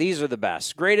playoffs. These are the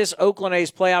best. Greatest Oakland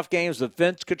A's playoff games with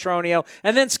Vince Cotroneo.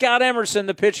 And then Scott Emerson,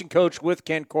 the pitching coach, with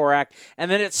Ken Korak. And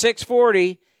then at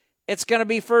 6:40, it's going to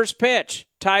be first pitch,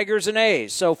 Tigers and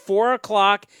A's. So 4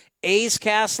 o'clock, A's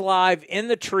Cast Live in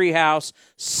the Treehouse.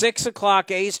 6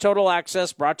 o'clock, A's Total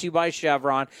Access brought to you by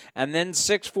Chevron. And then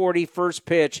 6:40, first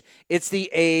pitch. It's the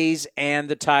A's and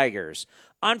the Tigers.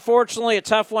 Unfortunately, a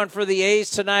tough one for the A's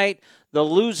tonight. The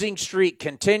losing streak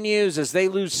continues as they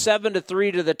lose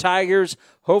 7-3 to the Tigers.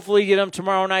 Hopefully you get them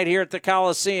tomorrow night here at the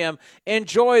Coliseum.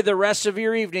 Enjoy the rest of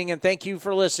your evening, and thank you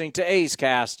for listening to A's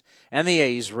Cast and the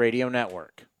A's Radio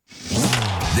Network.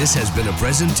 This has been a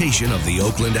presentation of the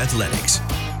Oakland Athletics.